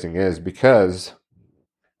Freedom's Rising is, because,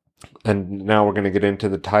 and now we're going to get into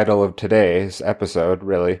the title of today's episode,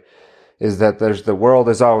 really, is that the world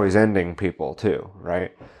is always ending, people, too,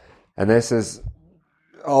 right? And this is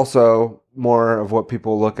also more of what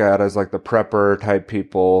people look at as like the prepper type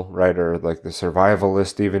people, right? Or like the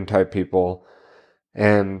survivalist even type people.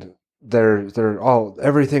 And they're all,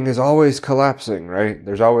 everything is always collapsing, right?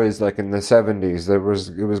 There's always, like in the 70s, it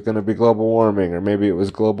was going to be global warming, or maybe it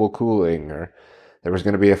was global cooling, or there was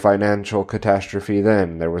going to be a financial catastrophe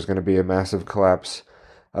then. There was going to be a massive collapse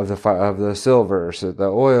of the silver. So the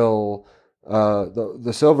oil,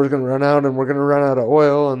 the silver's going to run out, and we're going to run out of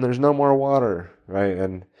oil, and there's no more water, right?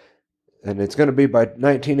 And and it's going to be by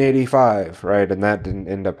 1985, right? And that didn't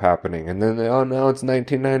end up happening. And then, oh, now it's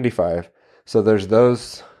 1995. So there's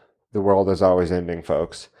those, the world is always ending,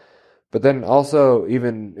 folks. But then also,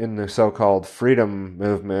 even in the so-called freedom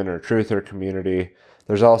movement or truther community,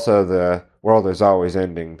 there's also the world is always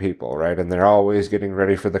ending people, right? And they're always getting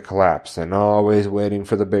ready for the collapse and always waiting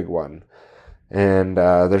for the big one. And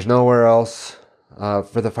there's nowhere else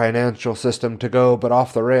for the financial system to go but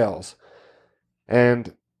off the rails.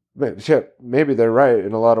 And shit, maybe they're right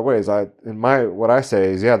in a lot of ways. What I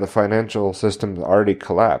say is, yeah, the financial system's already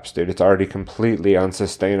collapsed, dude. It's already completely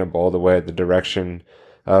unsustainable, the way the direction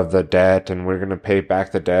of the debt, and we're going to pay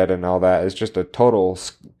back the debt and all that is just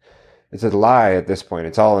it's a lie at this point.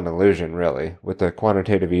 It's all an illusion, really, with the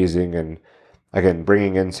quantitative easing and, again,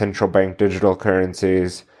 bringing in central bank digital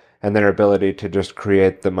currencies and their ability to just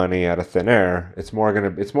create the money out of thin air. It's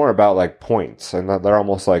more about like points, and they're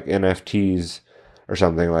almost like NFTs or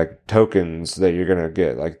something, like tokens that you're going to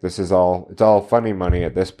get. Like it's all funny money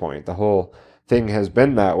at this point. The whole thing has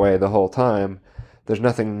been that way the whole time. There's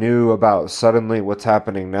nothing new about suddenly what's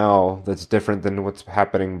happening now that's different than what's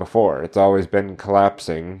happening before. It's always been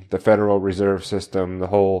collapsing. The Federal Reserve System, the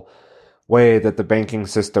whole way that the banking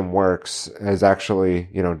system works is actually,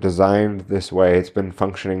 designed this way. It's been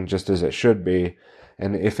functioning just as it should be.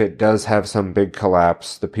 And if it does have some big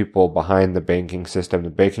collapse, the people behind the banking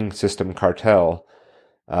system cartel,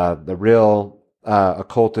 the real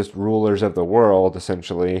occultist rulers of the world,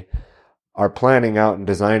 essentially, are planning out and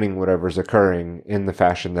designing whatever's occurring in the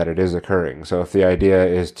fashion that it is occurring. So if the idea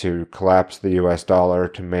is to collapse the US dollar,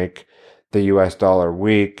 to make the US dollar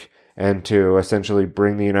weak, and to essentially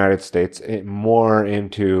bring the United States more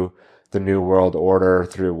into the New World Order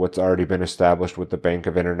through what's already been established with the Bank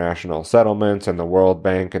of International Settlements and the World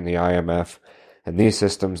Bank and the IMF, and these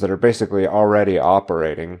systems that are basically already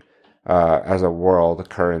operating as a world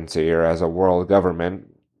currency or as a world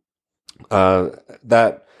government,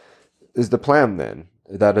 that is the plan then.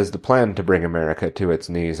 That is the plan to bring America to its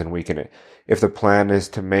knees and weaken it. If the plan is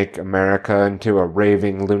to make America into a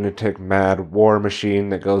raving, lunatic, mad war machine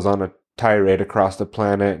that goes on a tirade across the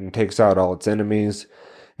planet and takes out all its enemies,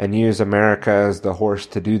 and use America as the horse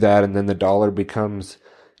to do that, and then the dollar becomes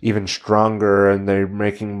even stronger and they're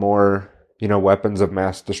making more, weapons of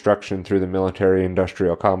mass destruction through the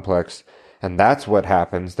military-industrial complex, and that's what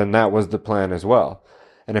happens, then that was the plan as well.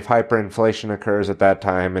 And if hyperinflation occurs at that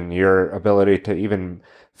time and your ability to even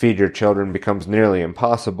feed your children becomes nearly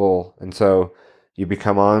impossible, and so you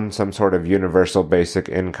become on some sort of universal basic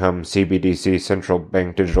income, CBDC, central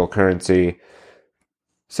bank digital currency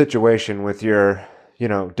situation with your,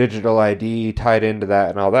 digital ID tied into that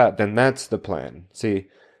and all that, then that's the plan. See,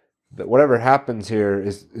 whatever happens here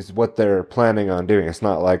is what they're planning on doing. It's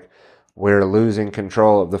not like we're losing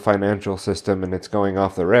control of the financial system and it's going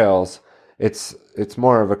off the rails. It's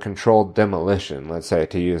more of a controlled demolition, let's say,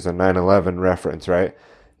 to use a 9/11 reference, right?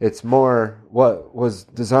 It's more what was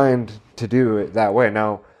designed to do it that way.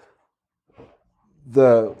 Now,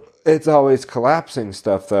 it's always collapsing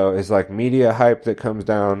stuff, though, is like media hype that comes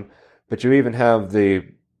down, but you even have the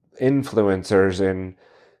influencers in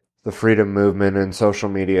the freedom movement and social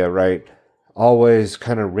media, right? Always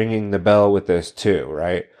kind of ringing the bell with this too,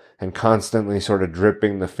 right? And constantly sort of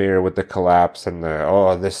dripping the fear with the collapse and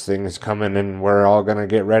this thing's coming and we're all going to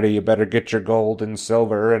get ready. You better get your gold and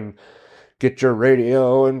silver and get your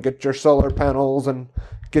radio and get your solar panels and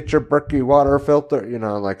get your Berkey water filter,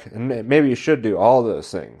 and maybe you should do all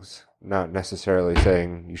those things. Not necessarily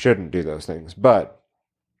saying you shouldn't do those things, but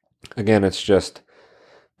again, it's just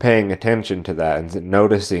paying attention to that and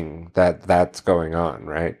noticing that that's going on,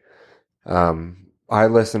 right? I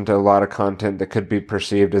listen to a lot of content that could be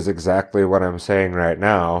perceived as exactly what I'm saying right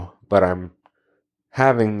now, but I'm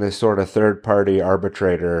having this sort of third-party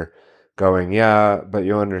arbitrator going, yeah, but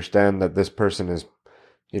you understand that this person is,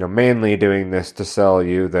 mainly doing this to sell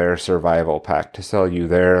you their survival pack, to sell you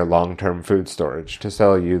their long-term food storage, to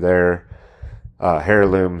sell you their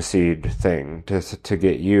heirloom seed thing, to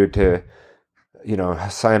get you to,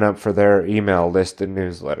 sign up for their email list and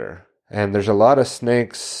newsletter. And there's a lot of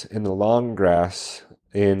snakes in the long grass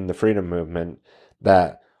in the freedom movement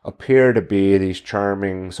that appear to be these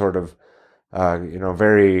charming sort of,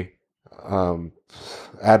 very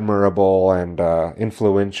admirable and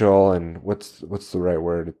influential and what's the right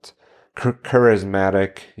word? It's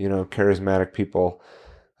charismatic, charismatic people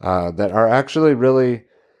that are actually really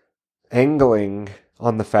angling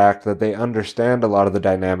on the fact that they understand a lot of the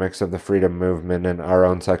dynamics of the freedom movement and our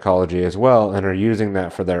own psychology as well, and are using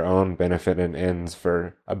that for their own benefit and ends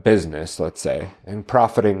for a business, let's say, and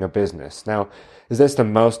profiting a business. Now, is this the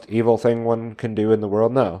most evil thing one can do in the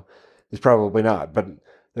world? No, it's probably not. But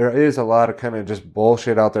there is a lot of kind of just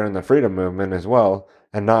bullshit out there in the freedom movement as well.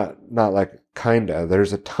 And not like kinda.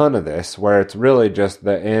 There's a ton of this where it's really just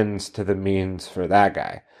the ends to the means for that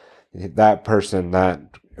guy. That person, that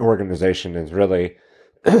organization is really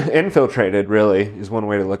infiltrated, really, is one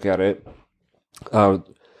way to look at it.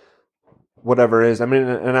 Whatever is, I mean,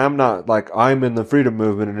 and I'm not like, I'm in the freedom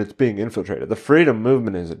movement and it's being infiltrated. The freedom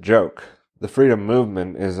movement is a joke. The freedom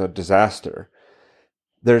movement is a disaster.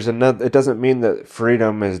 It doesn't mean that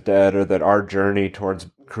freedom is dead or that our journey towards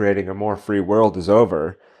creating a more free world is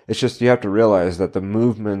over. It's just you have to realize that the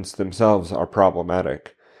movements themselves are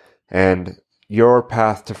problematic. And your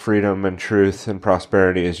path to freedom and truth and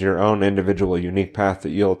prosperity is your own individual, unique path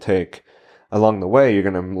that you'll take. Along the way, you're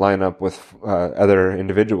going to line up with other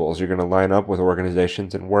individuals. You're going to line up with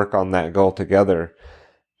organizations and work on that goal together.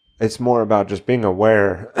 It's more about just being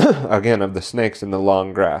aware, again, of the snakes in the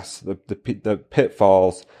long grass, the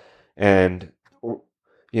pitfalls, and,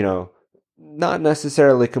 you know, not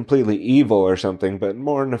necessarily completely evil or something, but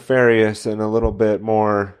more nefarious and a little bit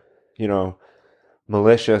more, you know,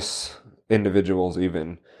 malicious individuals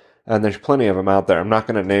even. And there's plenty of them out there. I'm not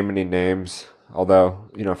going to name any names, although,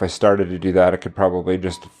 you know, if I started to do that, I could probably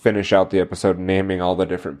just finish out the episode naming all the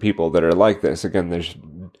different people that are like this. Again, there's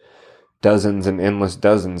dozens and endless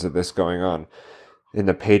dozens of this going on. In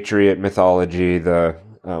the Patriot mythology, the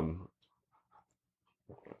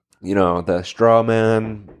straw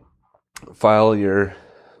man, file your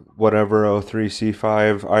whatever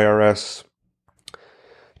 03C5 IRS.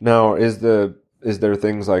 Now, is there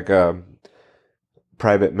things like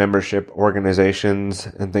private membership organizations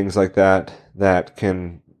and things like that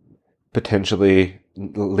can potentially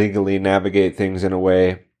legally navigate things in a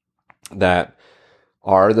way that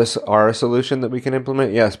are a solution that we can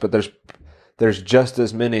implement? Yes, but there's just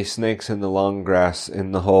as many snakes in the long grass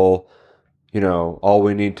in the whole, you know, all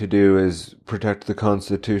we need to do is protect the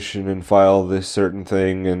Constitution and file this certain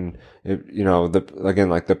thing, and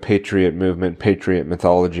the Patriot movement, Patriot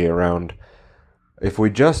mythology around, if we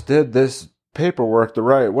just did this paperwork the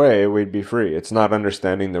right way, we'd be free. It's not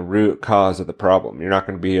understanding the root cause of the problem. You're not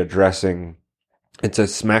going to be addressing, it's a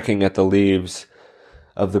smacking at the leaves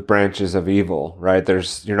of the branches of evil, right?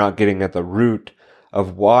 You're not getting at the root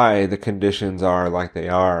of why the conditions are like they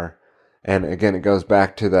are. And again, it goes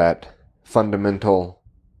back to that fundamental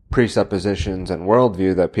presuppositions and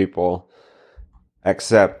worldview that people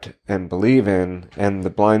accept and believe in, and the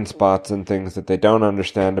blind spots and things that they don't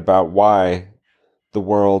understand about why the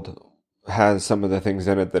world has some of the things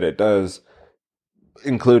in it that it does,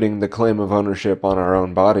 including the claim of ownership on our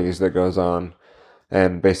own bodies that goes on,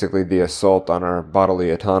 and basically the assault on our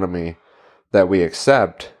bodily autonomy that we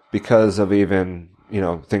accept because of even, you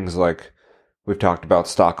know, things like we've talked about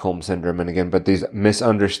Stockholm Syndrome, and again, but these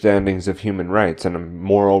misunderstandings of human rights and a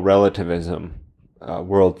moral relativism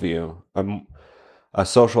worldview, a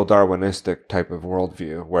social Darwinistic type of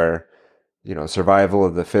worldview where, you know, survival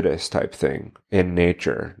of the fittest type thing in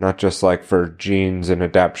nature, not just like for genes and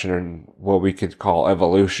adaptation and what we could call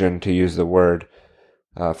evolution, to use the word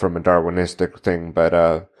from a Darwinistic thing. But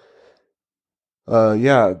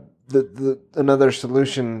another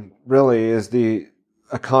solution really is the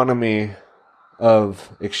economy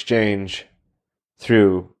of exchange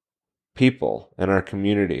through people and our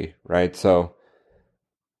community, right? So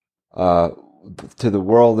to the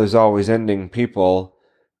world is always ending people,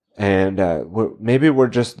 and maybe we're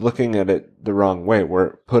just looking at it the wrong way.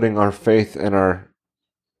 We're putting our faith and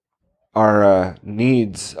our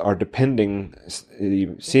needs are depending,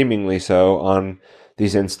 seemingly so, on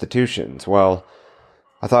these institutions. Well,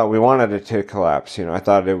 I thought we wanted it to collapse. You know, I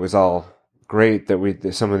thought it was all great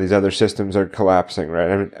that some of these other systems are collapsing,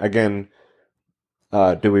 right? I mean, again,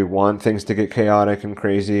 do we want things to get chaotic and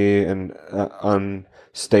crazy and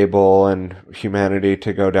unstable, and humanity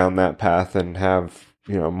to go down that path and have,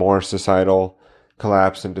 you know, more societal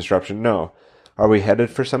collapse and disruption? No. Are we headed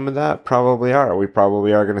for some of that? Probably are. We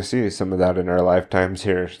probably are going to see some of that in our lifetimes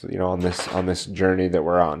here, you know, on this journey that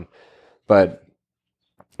we're on. But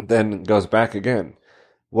then it goes back again.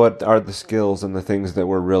 What are the skills and the things that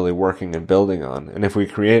we're really working and building on? And if we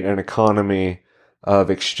create an economy of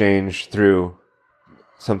exchange through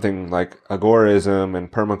something like agorism and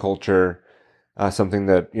permaculture, something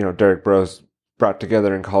that, you know, Derek Bros brought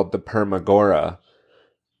together and called the Permagora,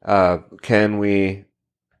 can we,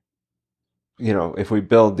 you know, if we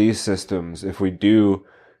build these systems, if we do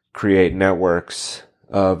create networks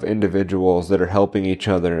of individuals that are helping each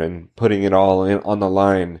other and putting it all on the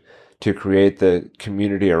line to create the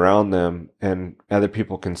community around them, and other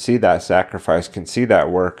people can see that sacrifice, can see that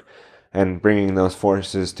work, and bringing those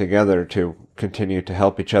forces together to continue to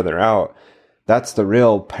help each other out, that's the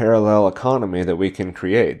real parallel economy that we can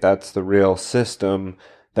create. That's the real system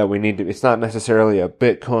that we need to. It's not necessarily a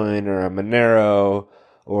Bitcoin or a Monero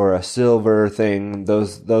or a silver thing.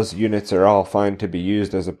 Those units are all fine to be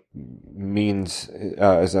used as a means,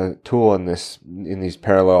 as a tool in these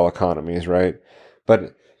parallel economies, right?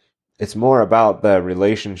 But it's more about the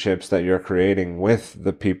relationships that you're creating with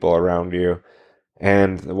the people around you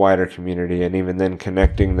and the wider community, and even then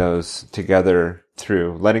connecting those together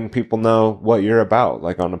through letting people know what you're about,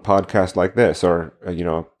 like on a podcast like this, or,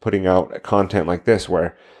 putting out content like this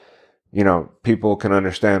where, people can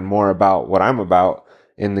understand more about what I'm about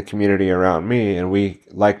in the community around me, and we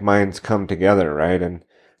like minds come together, right? And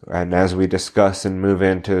as we discuss and move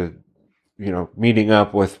into, meeting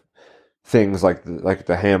up with things like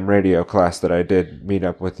the ham radio class that I did meet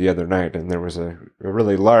up with the other night, and there was a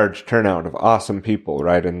really large turnout of awesome people,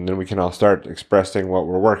 right? And then we can all start expressing what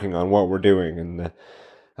we're working on, what we're doing,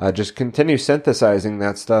 and just continue synthesizing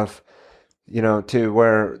that stuff, to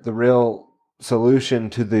where the real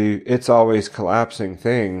solution to the it's always collapsing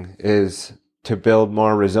thing is to build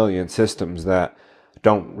more resilient systems that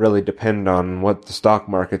don't really depend on what the stock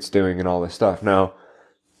market's doing and all this stuff. Now,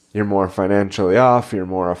 you're more financially off, you're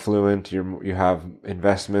more affluent, you have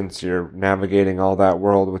investments, you're navigating all that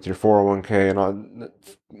world with your 401k and all.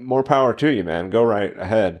 More power to you, man. Go right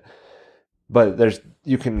ahead. But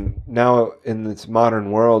you can now, in this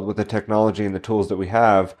modern world with the technology and the tools that we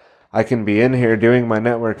have, I can be in here doing my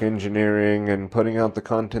network engineering and putting out the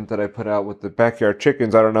content that I put out with the backyard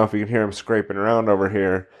chickens. I don't know if you can hear them scraping around over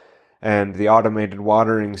here. And the automated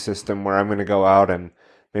watering system where I'm going to go out and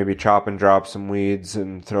maybe chop and drop some weeds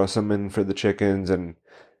and throw some in for the chickens, and,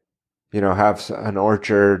 have an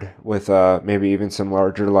orchard with maybe even some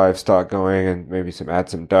larger livestock going, and maybe add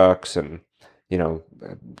some ducks, and,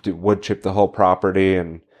 wood chip the whole property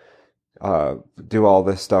and do all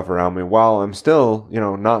this stuff around me while I'm still,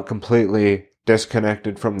 not completely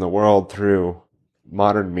disconnected from the world through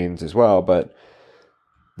modern means as well. But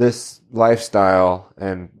this lifestyle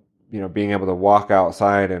and, being able to walk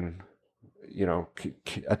outside and,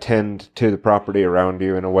 attend to the property around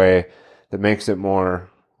you in a way that makes it more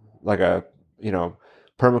like a,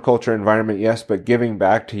 permaculture environment, yes, but giving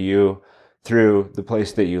back to you through the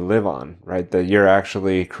place that you live on, right? That you're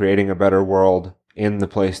actually creating a better world in the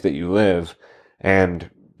place that you live, and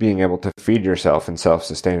being able to feed yourself and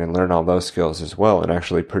self-sustain and learn all those skills as well, and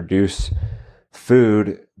actually produce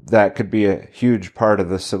food that could be a huge part of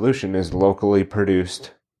the solution is locally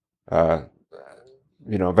produced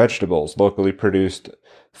vegetables, locally produced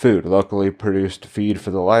food, locally produced feed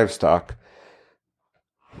for the livestock,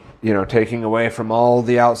 taking away from all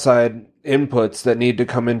the outside inputs that need to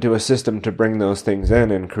come into a system to bring those things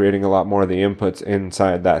in, and creating a lot more of the inputs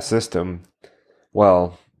inside that system.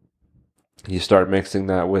 Well, you start mixing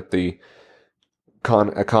that with the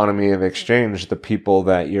economy of exchange, the people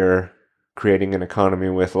that you're creating an economy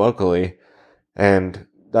with locally, and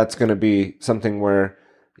that's going to be something where,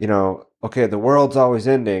 okay, the world's always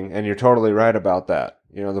ending, and you're totally right about that.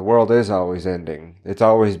 The world is always ending. It's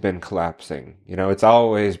always been collapsing. It's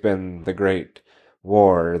always been the great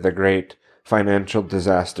war, the great financial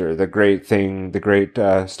disaster, the great thing, the great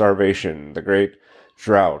starvation, the great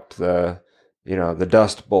drought, the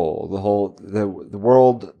Dust Bowl, the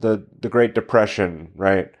world, the Great Depression,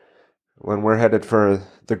 right? When we're headed for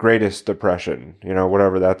the greatest depression,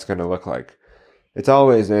 whatever that's going to look like. It's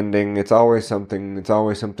always ending. It's always something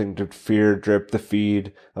to fear, drip the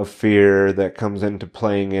feed of fear that comes into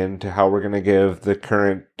playing into how we're going to give the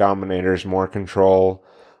current dominators more control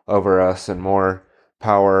over us and more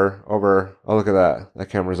power over. Oh, look at that. That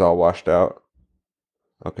camera's all washed out.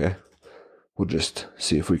 Okay. We'll just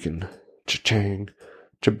see if we can cha-chang,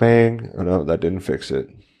 cha-bang. Oh no, that didn't fix it.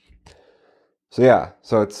 So yeah,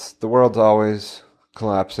 it's the world's always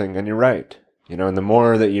collapsing, and you're right. And the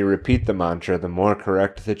more that you repeat the mantra, the more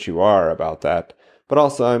correct that you are about that. But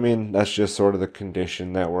also, that's just sort of the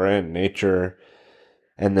condition that we're in. Nature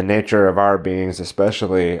and the nature of our beings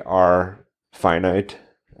especially are finite.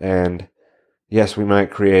 And yes, we might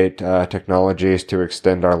create technologies to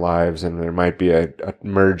extend our lives, and there might be a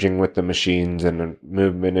merging with the machines and a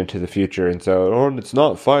movement into the future. And so, it's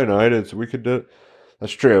not finite. We could do.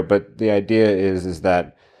 That's true. But the idea is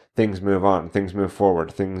that things move on, things move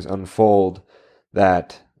forward, things unfold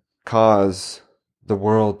that cause the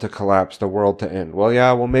world to collapse, the world to end. Well,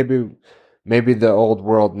 yeah, maybe the old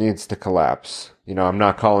world needs to collapse. I'm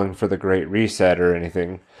not calling for the Great Reset or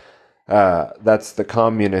anything. That's the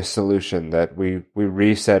communist solution, that we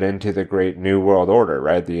reset into the great new world order,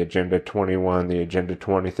 right? The Agenda 21, the Agenda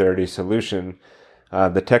 2030 solution,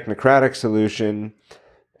 the technocratic solution,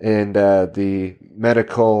 and the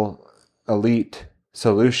medical elite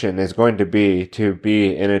solution is going to be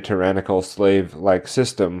in a tyrannical slave-like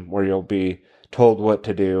system where you'll be told what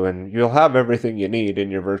to do and you'll have everything you need in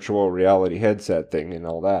your virtual reality headset thing and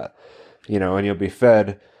all that, and you'll be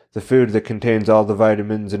fed the food that contains all the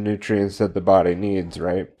vitamins and nutrients that the body needs,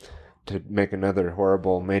 right? To make another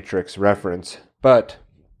horrible Matrix reference. But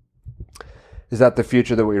is that the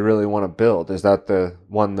future that we really want to build? Is that the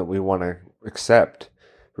one that we want to accept?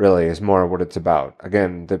 Really is more what it's about.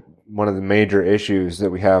 Again, one of the major issues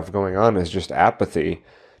that we have going on is just apathy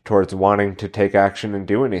towards wanting to take action and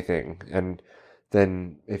do anything. And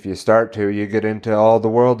then if you start to, you get into all the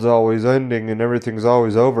world's always ending and everything's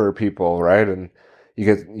always over people, right? And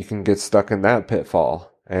you can get stuck in that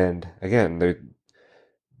pitfall. And again,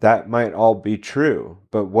 that might all be true,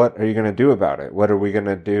 but what are you going to do about it? What are we going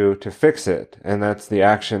to do to fix it? And that's the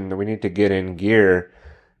action that we need to get in gear.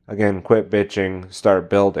 Again, quit bitching, start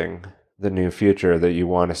building the new future that you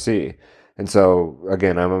want to see. And so,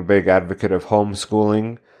 again, I'm a big advocate of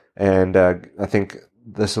homeschooling, and I think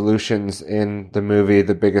the solutions in the movie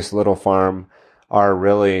The Biggest Little Farm are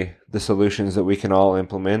really the solutions that we can all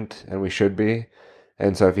implement, and we should be.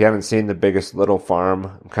 And so if you haven't seen The Biggest Little Farm,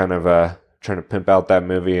 I'm kind of trying to pimp out that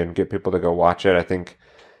movie and get people to go watch it. I think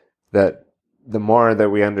that the more that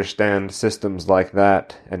we understand systems like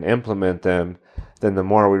that and implement them, then the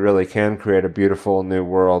more we really can create a beautiful new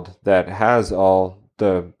world that has all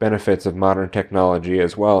the benefits of modern technology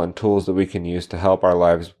as well, and tools that we can use to help our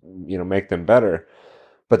lives, make them better.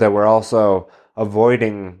 But that we're also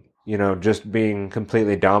avoiding, just being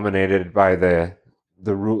completely dominated by the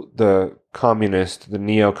communist, the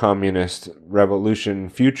neo-communist revolution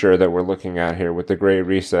future that we're looking at here with the Great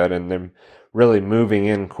Reset, and them really moving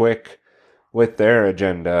in quick with their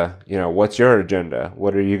agenda. What's your agenda?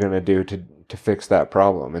 What are you going to do to fix that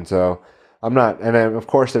problem? And so of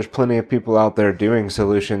course there's plenty of people out there doing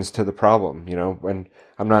solutions to the problem, and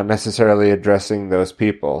I'm not necessarily addressing those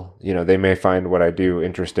people. They may find what I do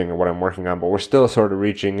interesting or what I'm working on, but we're still sort of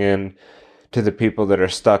reaching in to the people that are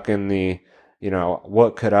stuck in the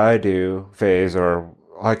what could I do phase, or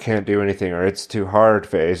I can't do anything, or it's too hard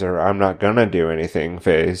phase, or I'm not gonna do anything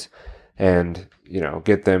phase, and,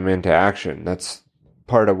 get them into action. That's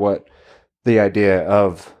part of what the idea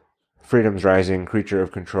of Freedom's Rising, Creature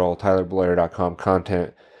of Control, TylerBloyer.com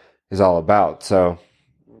content is all about. So,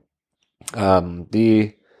 one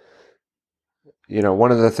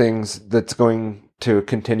of the things that's going to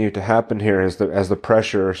continue to happen here is that as the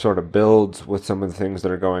pressure sort of builds with some of the things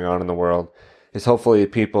that are going on in the world, is hopefully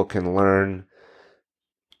people can learn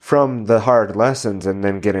from the hard lessons and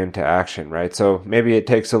then get into action, right? So maybe it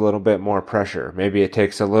takes a little bit more pressure. Maybe it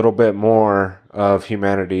takes a little bit more of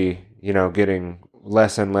humanity, getting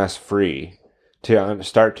less and less free to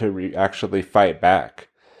start to actually fight back.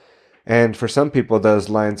 And for some people, those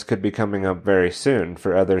lines could be coming up very soon.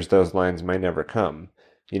 For others, those lines may never come.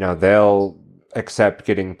 They'll accept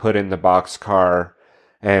getting put in the boxcar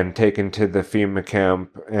and taken to the FEMA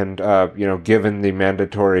camp and, given the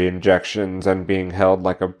mandatory injections and being held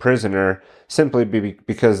like a prisoner simply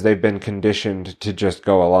because they've been conditioned to just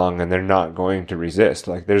go along and they're not going to resist.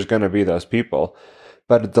 Like, there's going to be those people.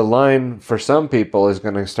 But the line for some people is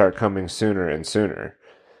going to start coming sooner and sooner.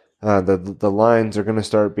 The lines are going to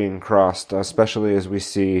start being crossed, especially as we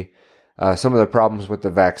see some of the problems with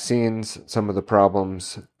the vaccines, some of the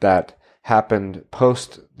problems that happened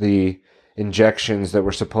post the injections that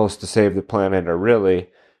were supposed to save the planet are really,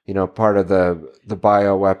 part of the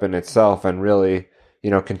bioweapon itself, and really,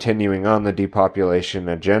 continuing on the depopulation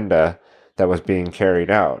agenda that was being carried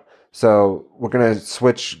out. So we're going to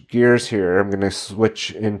switch gears here. I'm going to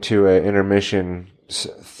switch into an intermission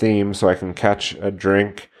theme so I can catch a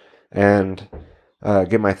drink and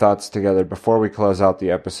get my thoughts together before we close out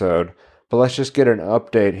the episode. But let's just get an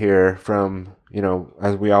update here from,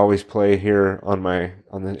 as we always play here on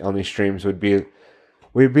these streams, we'd be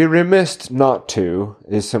remiss not to,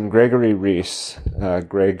 is some Gregory Reese,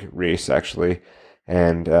 Greg Reese actually,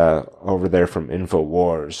 and over there from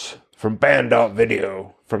InfoWars, from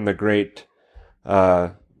Band.video, from the great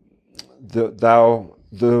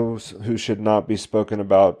those who should not be spoken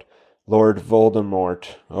about, Lord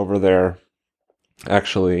Voldemort over there,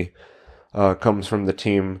 actually comes from the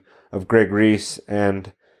team of Greg Reese,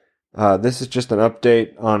 and this is just an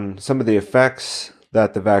update on some of the effects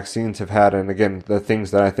that the vaccines have had, and again, the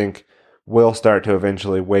things that I think will start to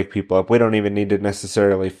eventually wake people up. We don't even need to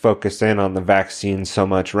necessarily focus in on the vaccines so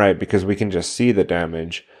much, right? Because we can just see the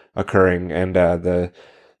damage occurring, and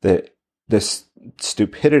this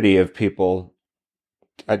stupidity of people.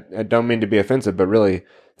 I don't mean to be offensive, but really,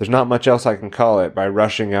 there's not much else I can call it, by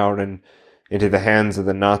rushing out and into the hands of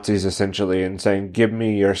the Nazis, essentially, and saying, give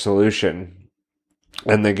me your solution.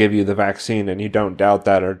 And they give you the vaccine, and you don't doubt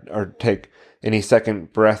that or take any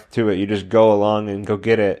second breath to it. You just go along and go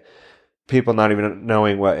get it. People not even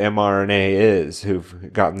knowing what mRNA is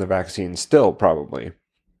who've gotten the vaccine still, probably.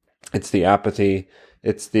 It's the apathy.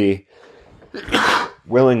 It's the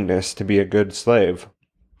willingness to be a good slave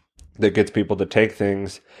that gets people to take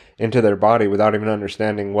things into their body without even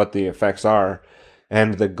understanding what the effects are.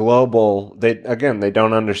 And the global, they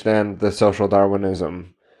don't understand the social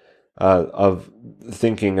Darwinism of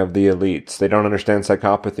thinking of the elites. They don't understand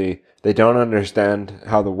psychopathy. They don't understand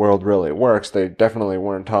how the world really works. They definitely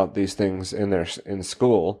weren't taught these things in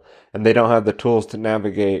school, and they don't have the tools to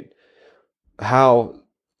navigate how,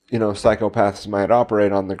 psychopaths might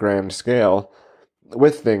operate on the grand scale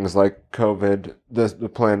with things like COVID, the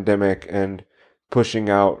pandemic, and pushing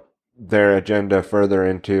out their agenda further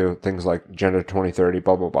into things like Agenda 2030,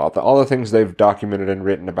 blah, blah, blah. All the things they've documented and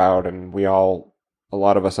written about, and a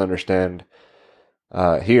lot of us understand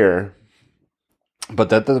here, but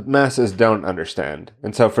that the masses don't understand.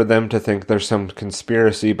 And so for them to think there's some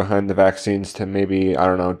conspiracy behind the vaccines to maybe,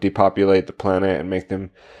 depopulate the planet and make them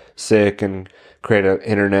sick and create an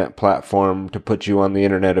internet platform to put you on the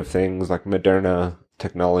Internet of Things like Moderna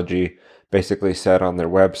technology basically said on their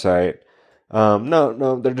website.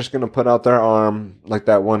 No, they're just going to put out their arm like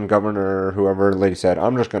that one governor or whoever lady said,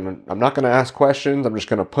 I'm not going to ask questions. I'm just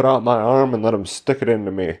going to put out my arm and let them stick it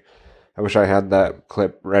into me. I wish I had that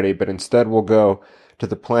clip ready, but instead we'll go to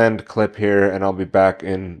the planned clip here, and I'll be back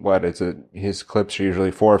in, his clips are usually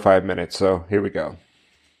 4 or 5 minutes, so here we go.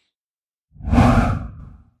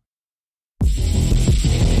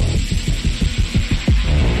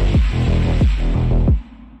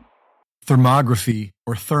 Thermography,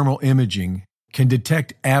 or thermal imaging, can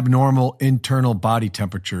detect abnormal internal body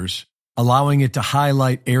temperatures, allowing it to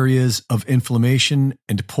highlight areas of inflammation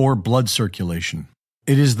and poor blood circulation.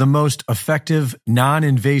 It is the most effective,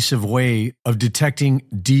 non-invasive way of detecting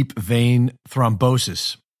deep vein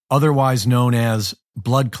thrombosis, otherwise known as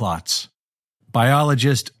blood clots.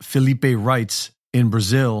 Biologist Felipe Reitz in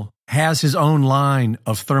Brazil has his own line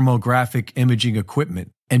of thermographic imaging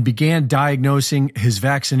equipment and began diagnosing his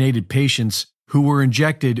vaccinated patients who were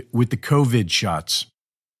injected with the COVID shots.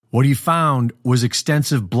 What he found was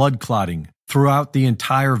extensive blood clotting throughout the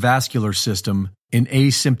entire vascular system in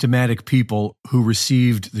asymptomatic people who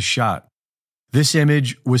received the shot. This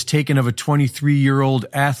image was taken of a 23-year-old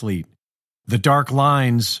athlete. The dark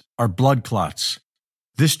lines are blood clots.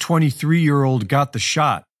 This 23-year-old got the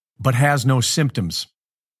shot, but has no symptoms.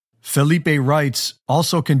 Felipe Reitz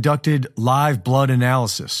also conducted live blood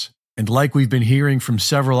analysis, and like we've been hearing from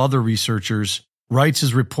several other researchers, Reitz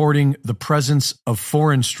is reporting the presence of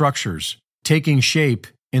foreign structures taking shape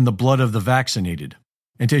in the blood of the vaccinated,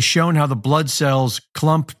 and has shown how the blood cells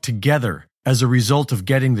clump together as a result of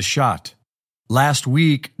getting the shot. Last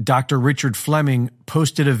week, Dr. Richard Fleming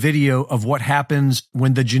posted a video of what happens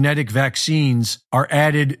when the genetic vaccines are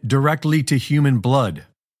added directly to human blood.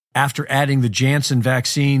 After adding the Janssen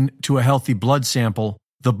vaccine to a healthy blood sample,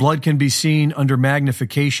 the blood can be seen under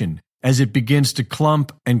magnification as it begins to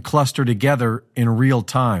clump and cluster together in real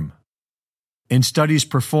time. In studies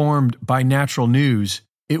performed by Natural News,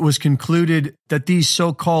 it was concluded that these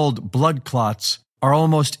so-called blood clots are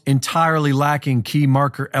almost entirely lacking key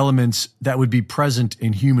marker elements that would be present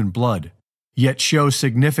in human blood, yet show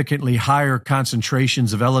significantly higher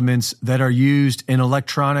concentrations of elements that are used in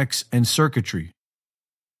electronics and circuitry.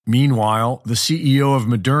 Meanwhile, the CEO of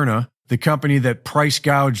Moderna, the company that price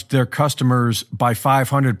gouged their customers by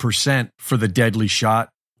 500% for the deadly shot,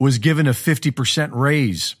 was given a 50%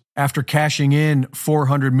 raise after cashing in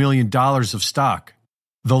 $400 million of stock.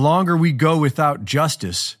 The longer we go without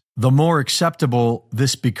justice, the more acceptable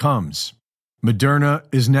this becomes. Moderna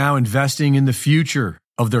is now investing in the future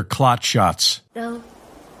of their clot shots.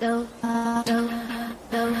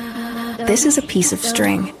 This is a piece of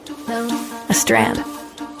string, a strand.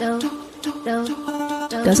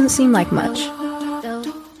 Doesn't seem like much.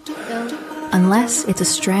 Unless it's a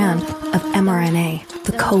strand of mRNA,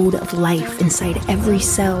 the code of life inside every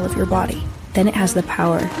cell of your body. Then it has the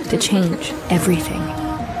power to change everything.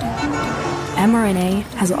 mRNA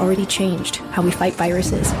has already changed how we fight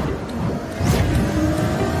viruses.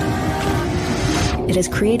 It has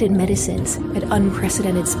created medicines at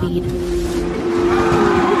unprecedented speed.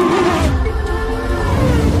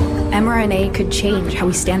 mRNA could change how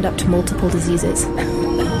we stand up to multiple diseases.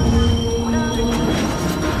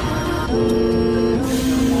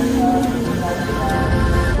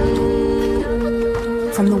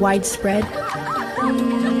 From the widespread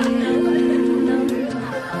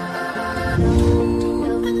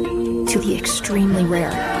to the extremely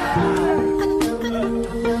rare.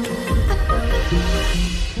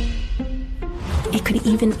 It could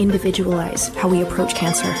even individualize how we approach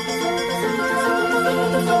cancer.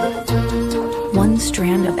 One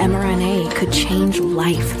strand of mRNA could change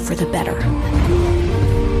life for the better.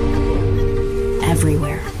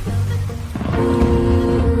 Everywhere.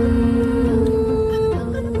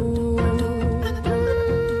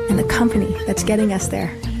 And the company that's getting us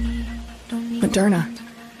there, Moderna,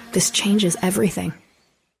 this changes everything.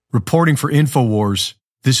 Reporting for InfoWars,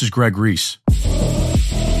 this is Greg Reese.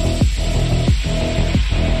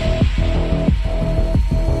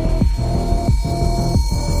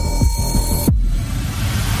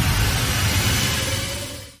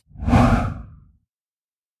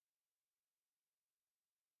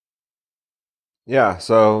 Yeah,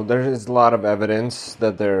 so there is a lot of evidence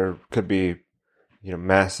that there could be,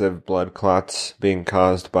 massive blood clots being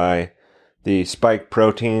caused by the spike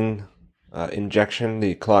protein injection,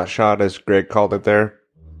 the clot shot, as Greg called it there.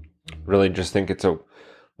 Really just think it's a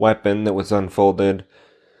weapon that was unfolded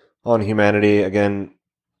on humanity, again,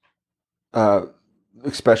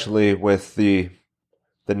 especially with the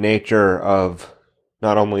nature of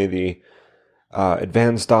not only the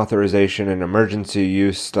advanced authorization and emergency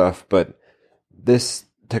use stuff, but this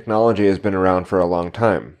technology has been around for a long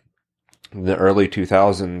time. In the early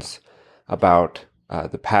 2000s, about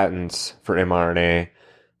the patents for mRNA,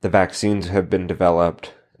 the vaccines have been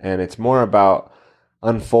developed, and it's more about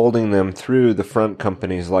unfolding them through the front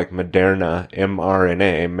companies like Moderna,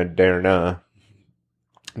 Moderna,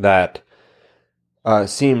 that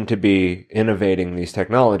seem to be innovating these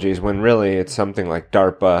technologies, when really it's something like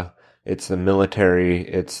DARPA, it's the military,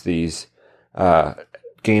 it's these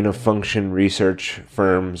gain-of-function research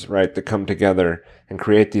firms, right, that come together and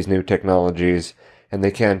create these new technologies, and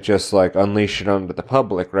they can't just, unleash it onto the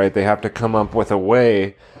public, right? They have to come up with a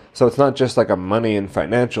way, so it's not just a money and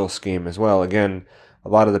financial scheme as well. Again, a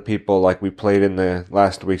lot of the people, like we played in the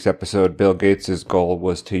last week's episode, Bill Gates' goal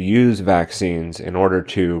was to use vaccines in order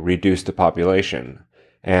to reduce the population.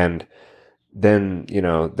 And then,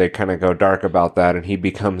 they kind of go dark about that, and he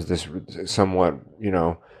becomes this somewhat,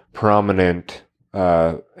 prominent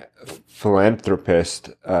philanthropist,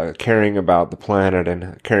 caring about the planet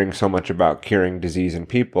and caring so much about curing disease in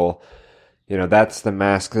people. That's the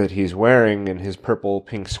mask that he's wearing in his purple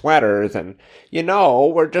pink sweaters. And,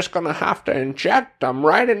 we're just going to have to inject them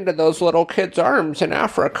right into those little kids' arms in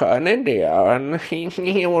Africa and India. And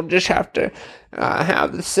he will just have to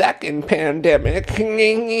have the second pandemic.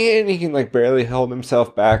 And he can barely hold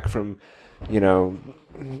himself back from,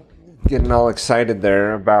 getting all excited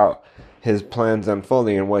there about his plans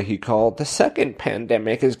unfolding, and what he called the second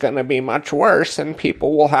pandemic is going to be much worse and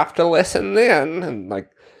people will have to listen then. And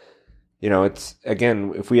it's,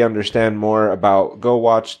 again, if we understand more about, go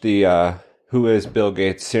watch the Who is Bill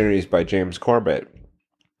Gates series by James Corbett.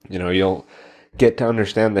 You'll get to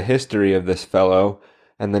understand the history of this fellow,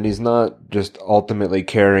 and then he's not just ultimately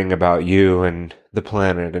caring about you and the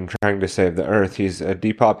planet and trying to save the earth. He's a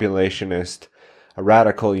depopulationist, a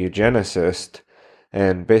radical eugenicist,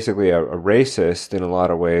 and basically a racist in a lot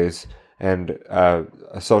of ways, and a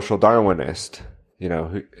social Darwinist,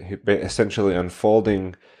 who essentially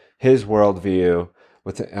unfolding his worldview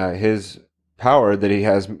with his power that he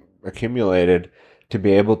has accumulated to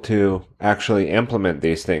be able to actually implement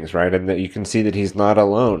these things, right? And that you can see that he's not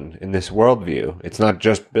alone in this worldview. It's not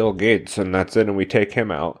just Bill Gates and that's it, and we take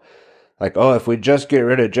him out. If we just get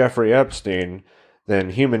rid of Jeffrey Epstein,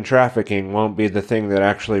 then human trafficking won't be the thing that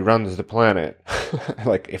actually runs the planet.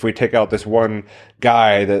 If we take out this one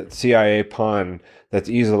guy, that CIA pawn that's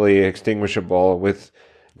easily extinguishable with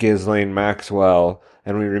Ghislaine Maxwell,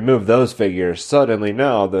 and we remove those figures, suddenly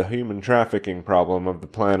now the human trafficking problem of the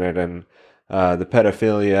planet and the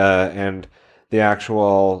pedophilia and the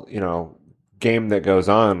actual, game that goes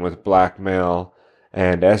on with blackmail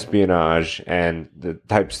and espionage and the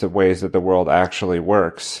types of ways that the world actually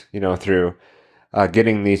works, through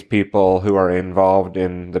getting these people who are involved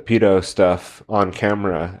in the pedo stuff on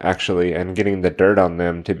camera, actually, and getting the dirt on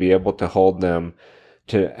them to be able to hold them,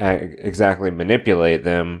 to exactly manipulate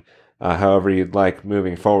them however you'd like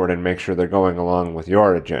moving forward, and make sure they're going along with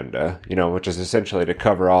your agenda, which is essentially to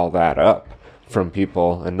cover all that up from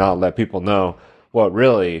people and not let people know what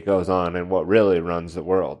really goes on and what really runs the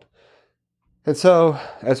world. And so,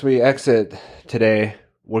 as we exit today,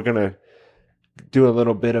 we're going to do a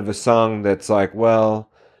little bit of a song that's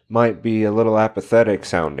might be a little apathetic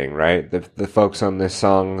sounding, right? The folks on this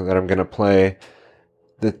song that I'm going to play,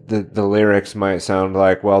 the lyrics might sound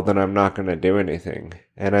like, well, then I'm not going to do anything.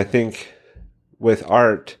 And I think with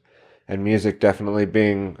art and music definitely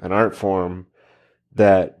being an art form,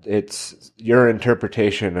 that it's your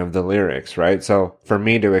interpretation of the lyrics, right? So for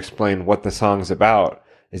me to explain what the song's about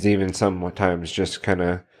is even sometimes just kind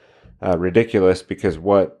of ridiculous, because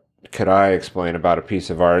what could I explain about a piece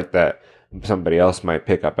of art that somebody else might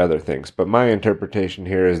pick up other things? But my interpretation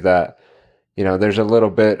here is that, you know, there's a little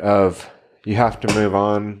bit of, you have to move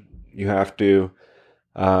on. You have to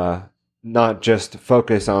not just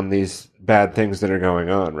focus on these bad things that are going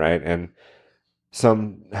on, right? And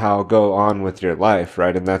somehow go on with your life,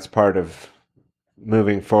 right? And that's part of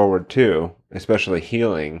moving forward too, especially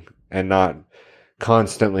healing, and not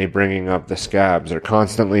constantly bringing up the scabs or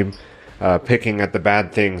constantly picking at the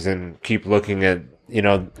bad things and keep looking at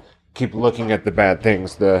the bad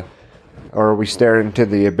things. Or we stare into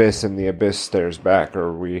the abyss and the abyss stares back,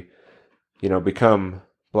 or we, become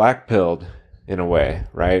black-pilled in a way,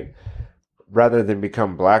 right? Rather than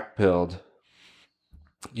become black-pilled,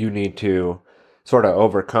 you need to sort of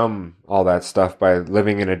overcome all that stuff by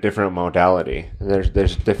living in a different modality. And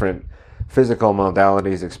there's different physical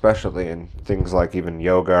modalities, especially in things like even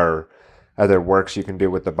yoga or other works you can do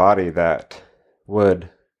with the body that would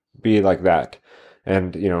be like that.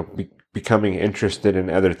 And, becoming interested in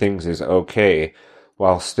other things is okay,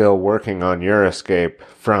 while still working on your escape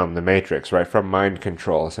from the Matrix, right? From mind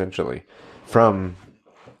control, essentially.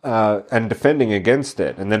 And defending against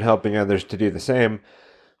it, and then helping others to do the same.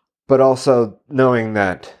 But also knowing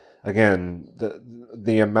that, again,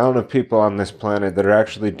 the amount of people on this planet that are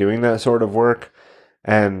actually doing that sort of work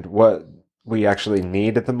and what we actually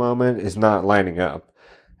need at the moment is not lining up.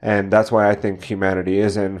 And that's why I think humanity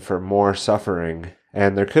is in for more suffering.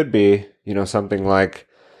 And there could be, something like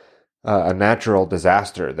a natural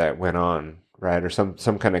disaster that went on, right? Or some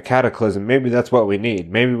kind of cataclysm. Maybe that's what we need.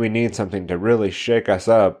 Maybe we need something to really shake us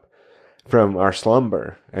up from our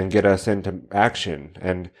slumber and get us into action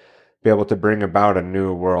and be able to bring about a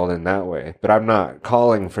new world in that way. But I'm not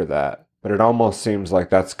calling for that. But it almost seems like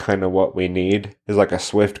that's kind of what we need, is like a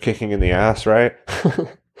swift kicking in the ass, right?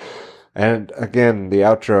 And again, the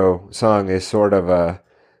outro song is sort of a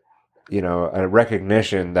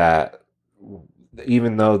recognition that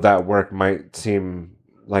even though that work might seem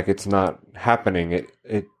like it's not happening,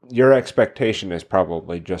 your expectation is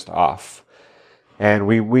probably just off. And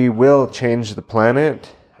we will change the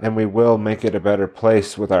planet, and we will make it a better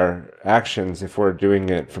place with our actions if we're doing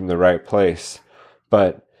it from the right place.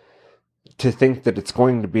 But to think that it's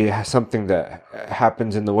going to be something that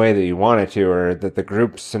happens in the way that you want it to, or that the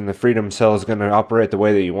groups and the freedom cell is going to operate the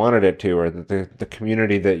way that you wanted it to, or that the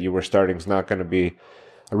community that you were starting is not going to be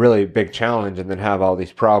a really big challenge, and then have all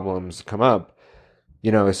these problems come up,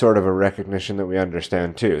 is sort of a recognition that we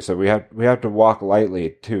understand too. So we have to walk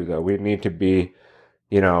lightly too, though. We need to be,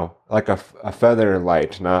 like a feather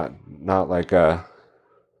light, not like a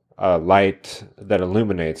light that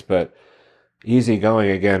illuminates, but easy going.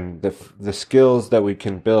 Again, the skills that we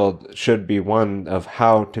can build should be one of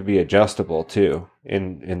how to be adjustable too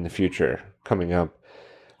in the future coming up.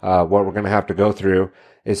 What we're going to have to go through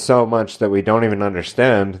is so much that we don't even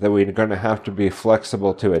understand, that we're going to have to be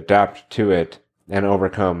flexible to adapt to it and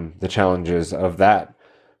overcome the challenges of that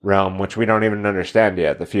realm, which we don't even understand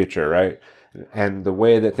yet, the future, right? And the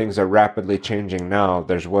way that things are rapidly changing now,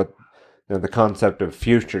 there's the concept of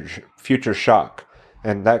future shock.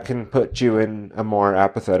 And that can put you in a more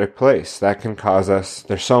apathetic place. That can cause us,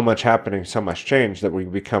 there's so much happening, so much change, that we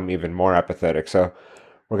become even more apathetic. So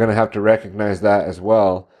we're going to have to recognize that as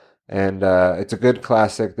well. And it's a good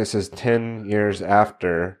classic. This is 10 years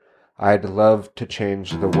after I'd Love to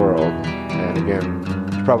Change the World. And again,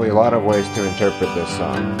 there's probably a lot of ways to interpret this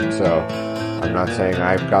song. So I'm not saying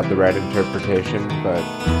I've got the right interpretation, but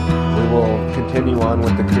we will continue on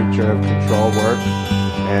with the Creature of Control work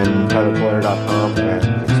and TylerBloyer.com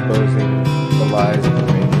and exposing the lies of the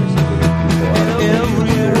Matrix and getting people out of the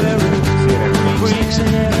everywhere freaks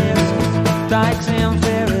and areas, dykes and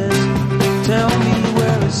ferries, tell me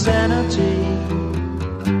where is sanity?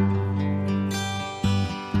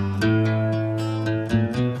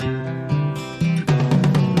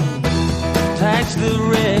 Tax the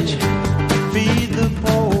rich, feed the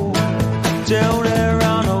poor, tell there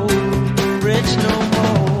are no rich no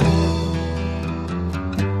more.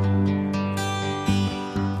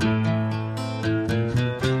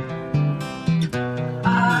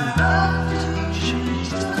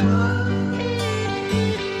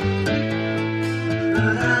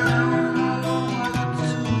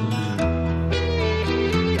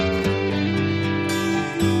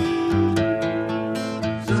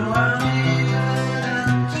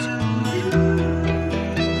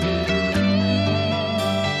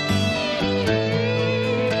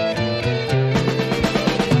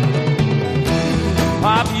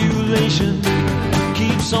 Population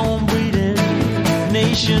keeps on breeding,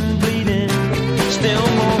 nation bleeding, still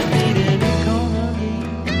more bleeding economy.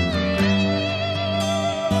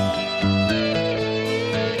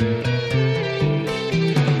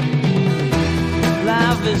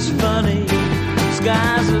 Life is funny,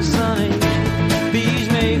 skies are sunny, bees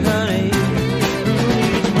make honey.